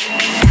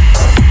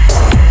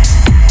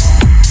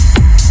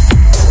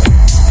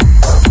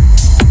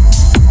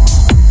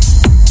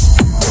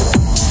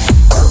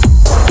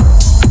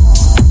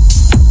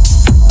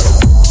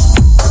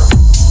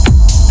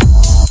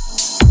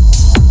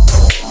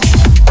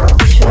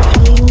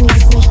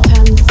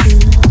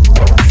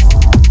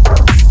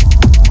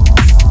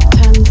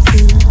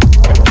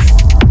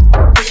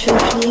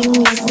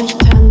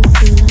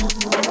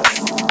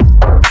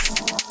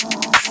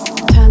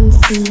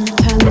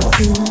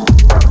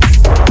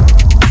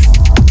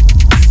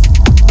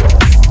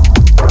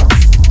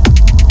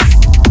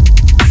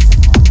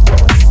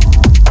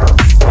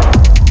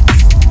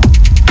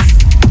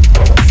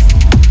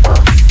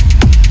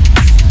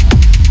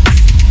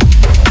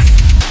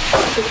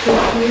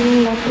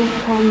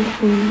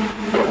 tanzen.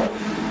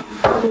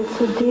 Will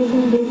zu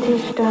diesem BT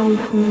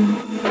stampfen.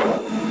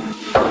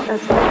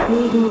 Lass mich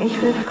fliegen,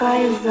 ich will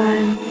frei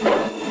sein.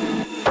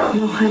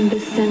 Noch ein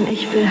bisschen,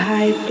 ich will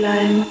high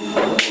bleiben.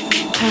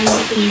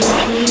 Tanzen,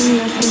 fliegen,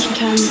 lass mich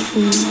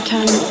tanzen,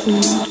 tanzen.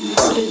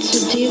 Will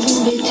zu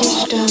diesem BT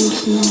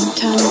stampfen,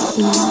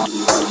 tanzen.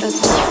 Lass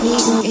mich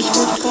fliegen, ich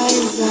will frei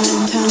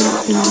sein,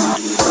 tanzen.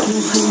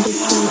 Noch ein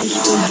bisschen, ich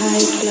will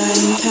high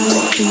bleiben,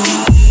 tanzen.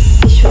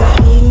 Ich will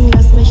fliegen,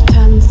 lass mich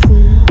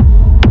tanzen.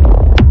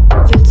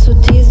 Will zu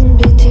diesem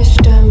BT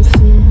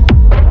stampfen.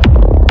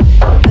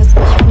 Lass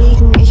mich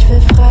fliegen, ich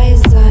will frei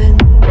sein.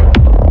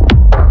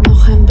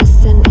 Noch ein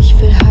bisschen, ich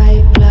will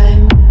high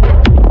bleiben.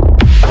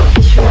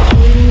 Ich will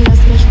fliegen,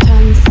 lass mich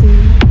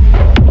tanzen.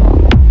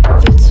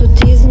 Will zu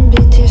diesem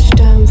BT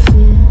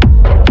stampfen.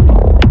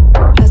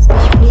 Lass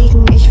mich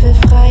fliegen, ich will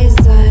frei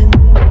sein.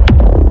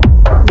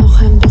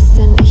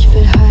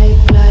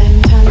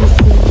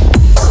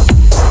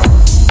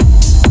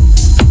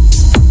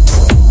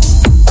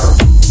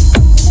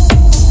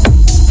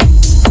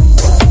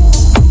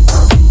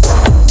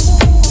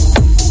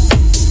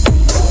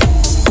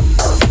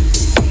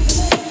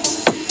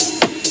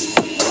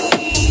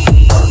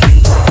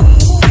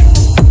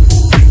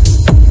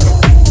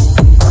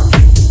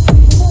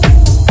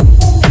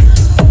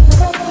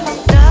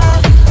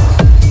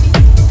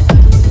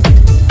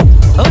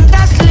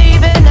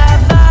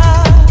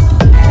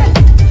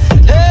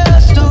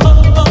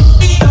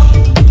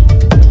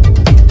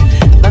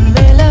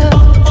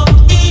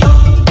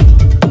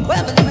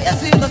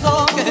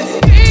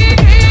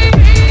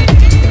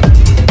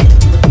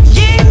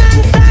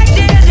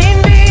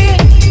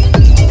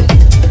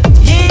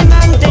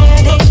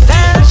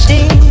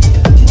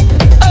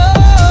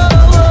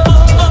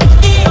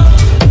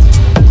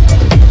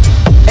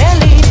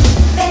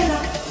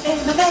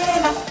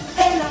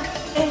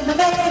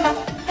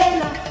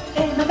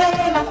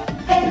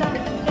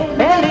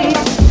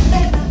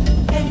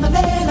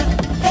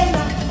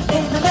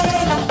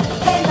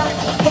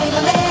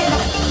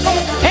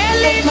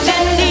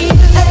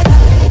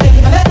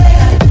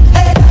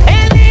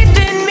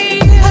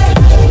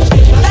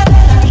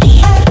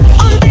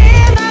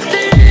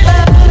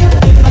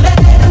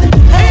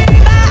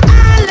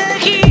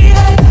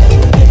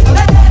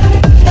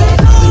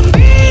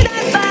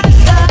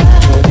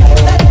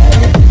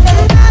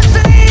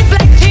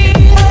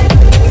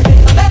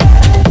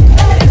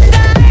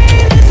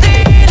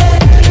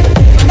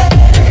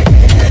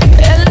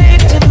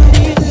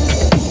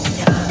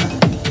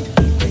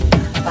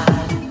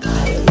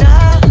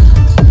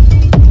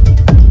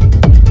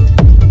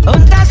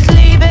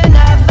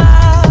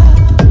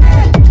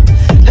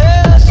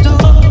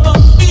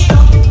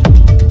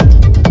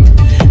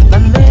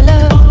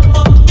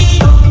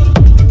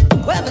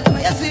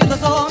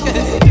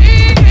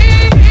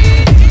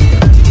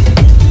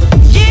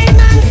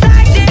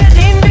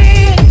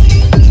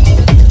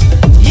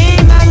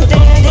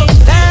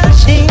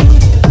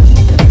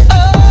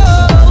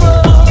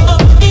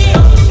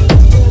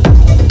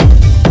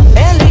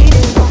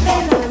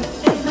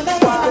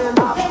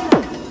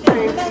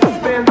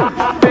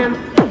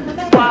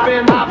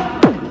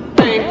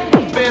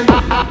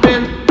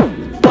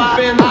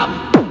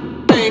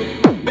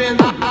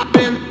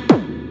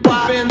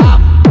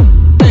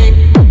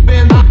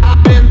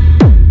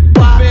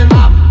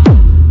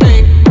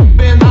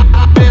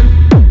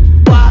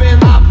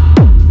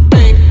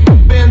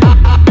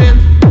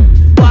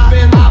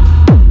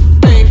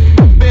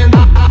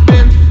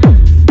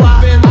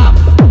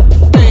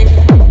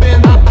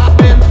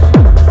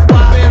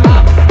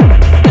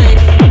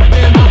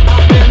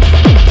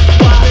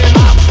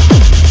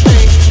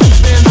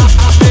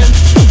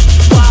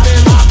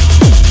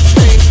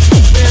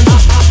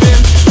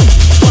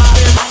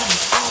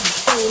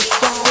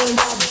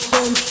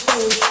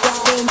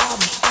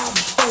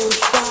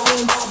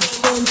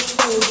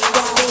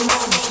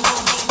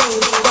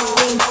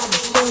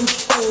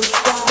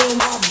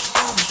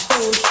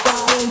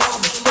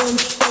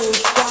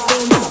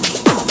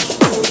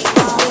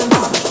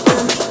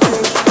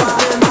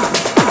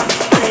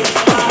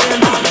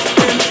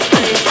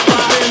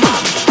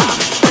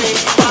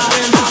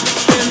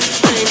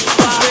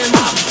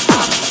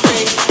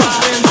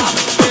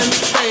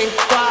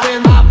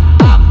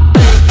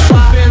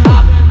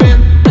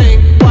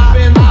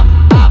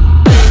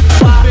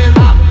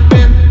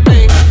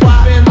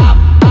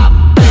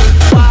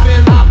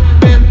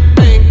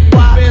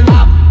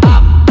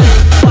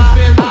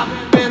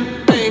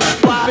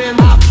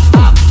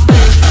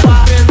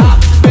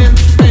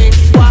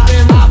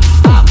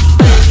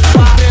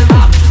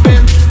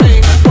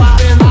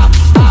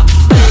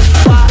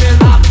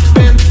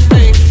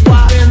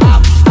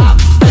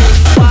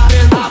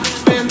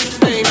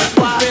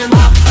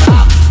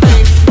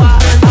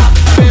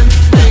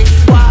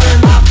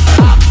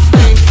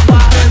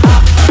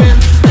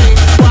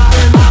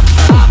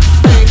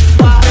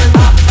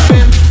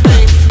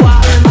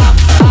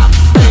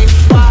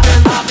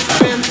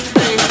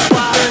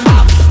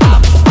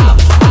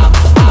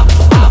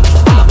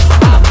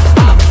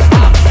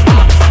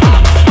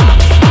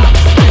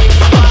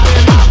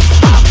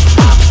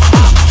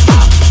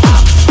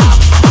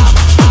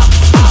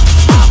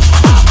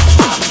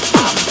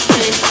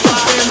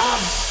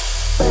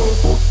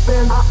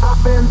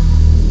 I've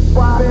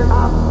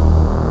been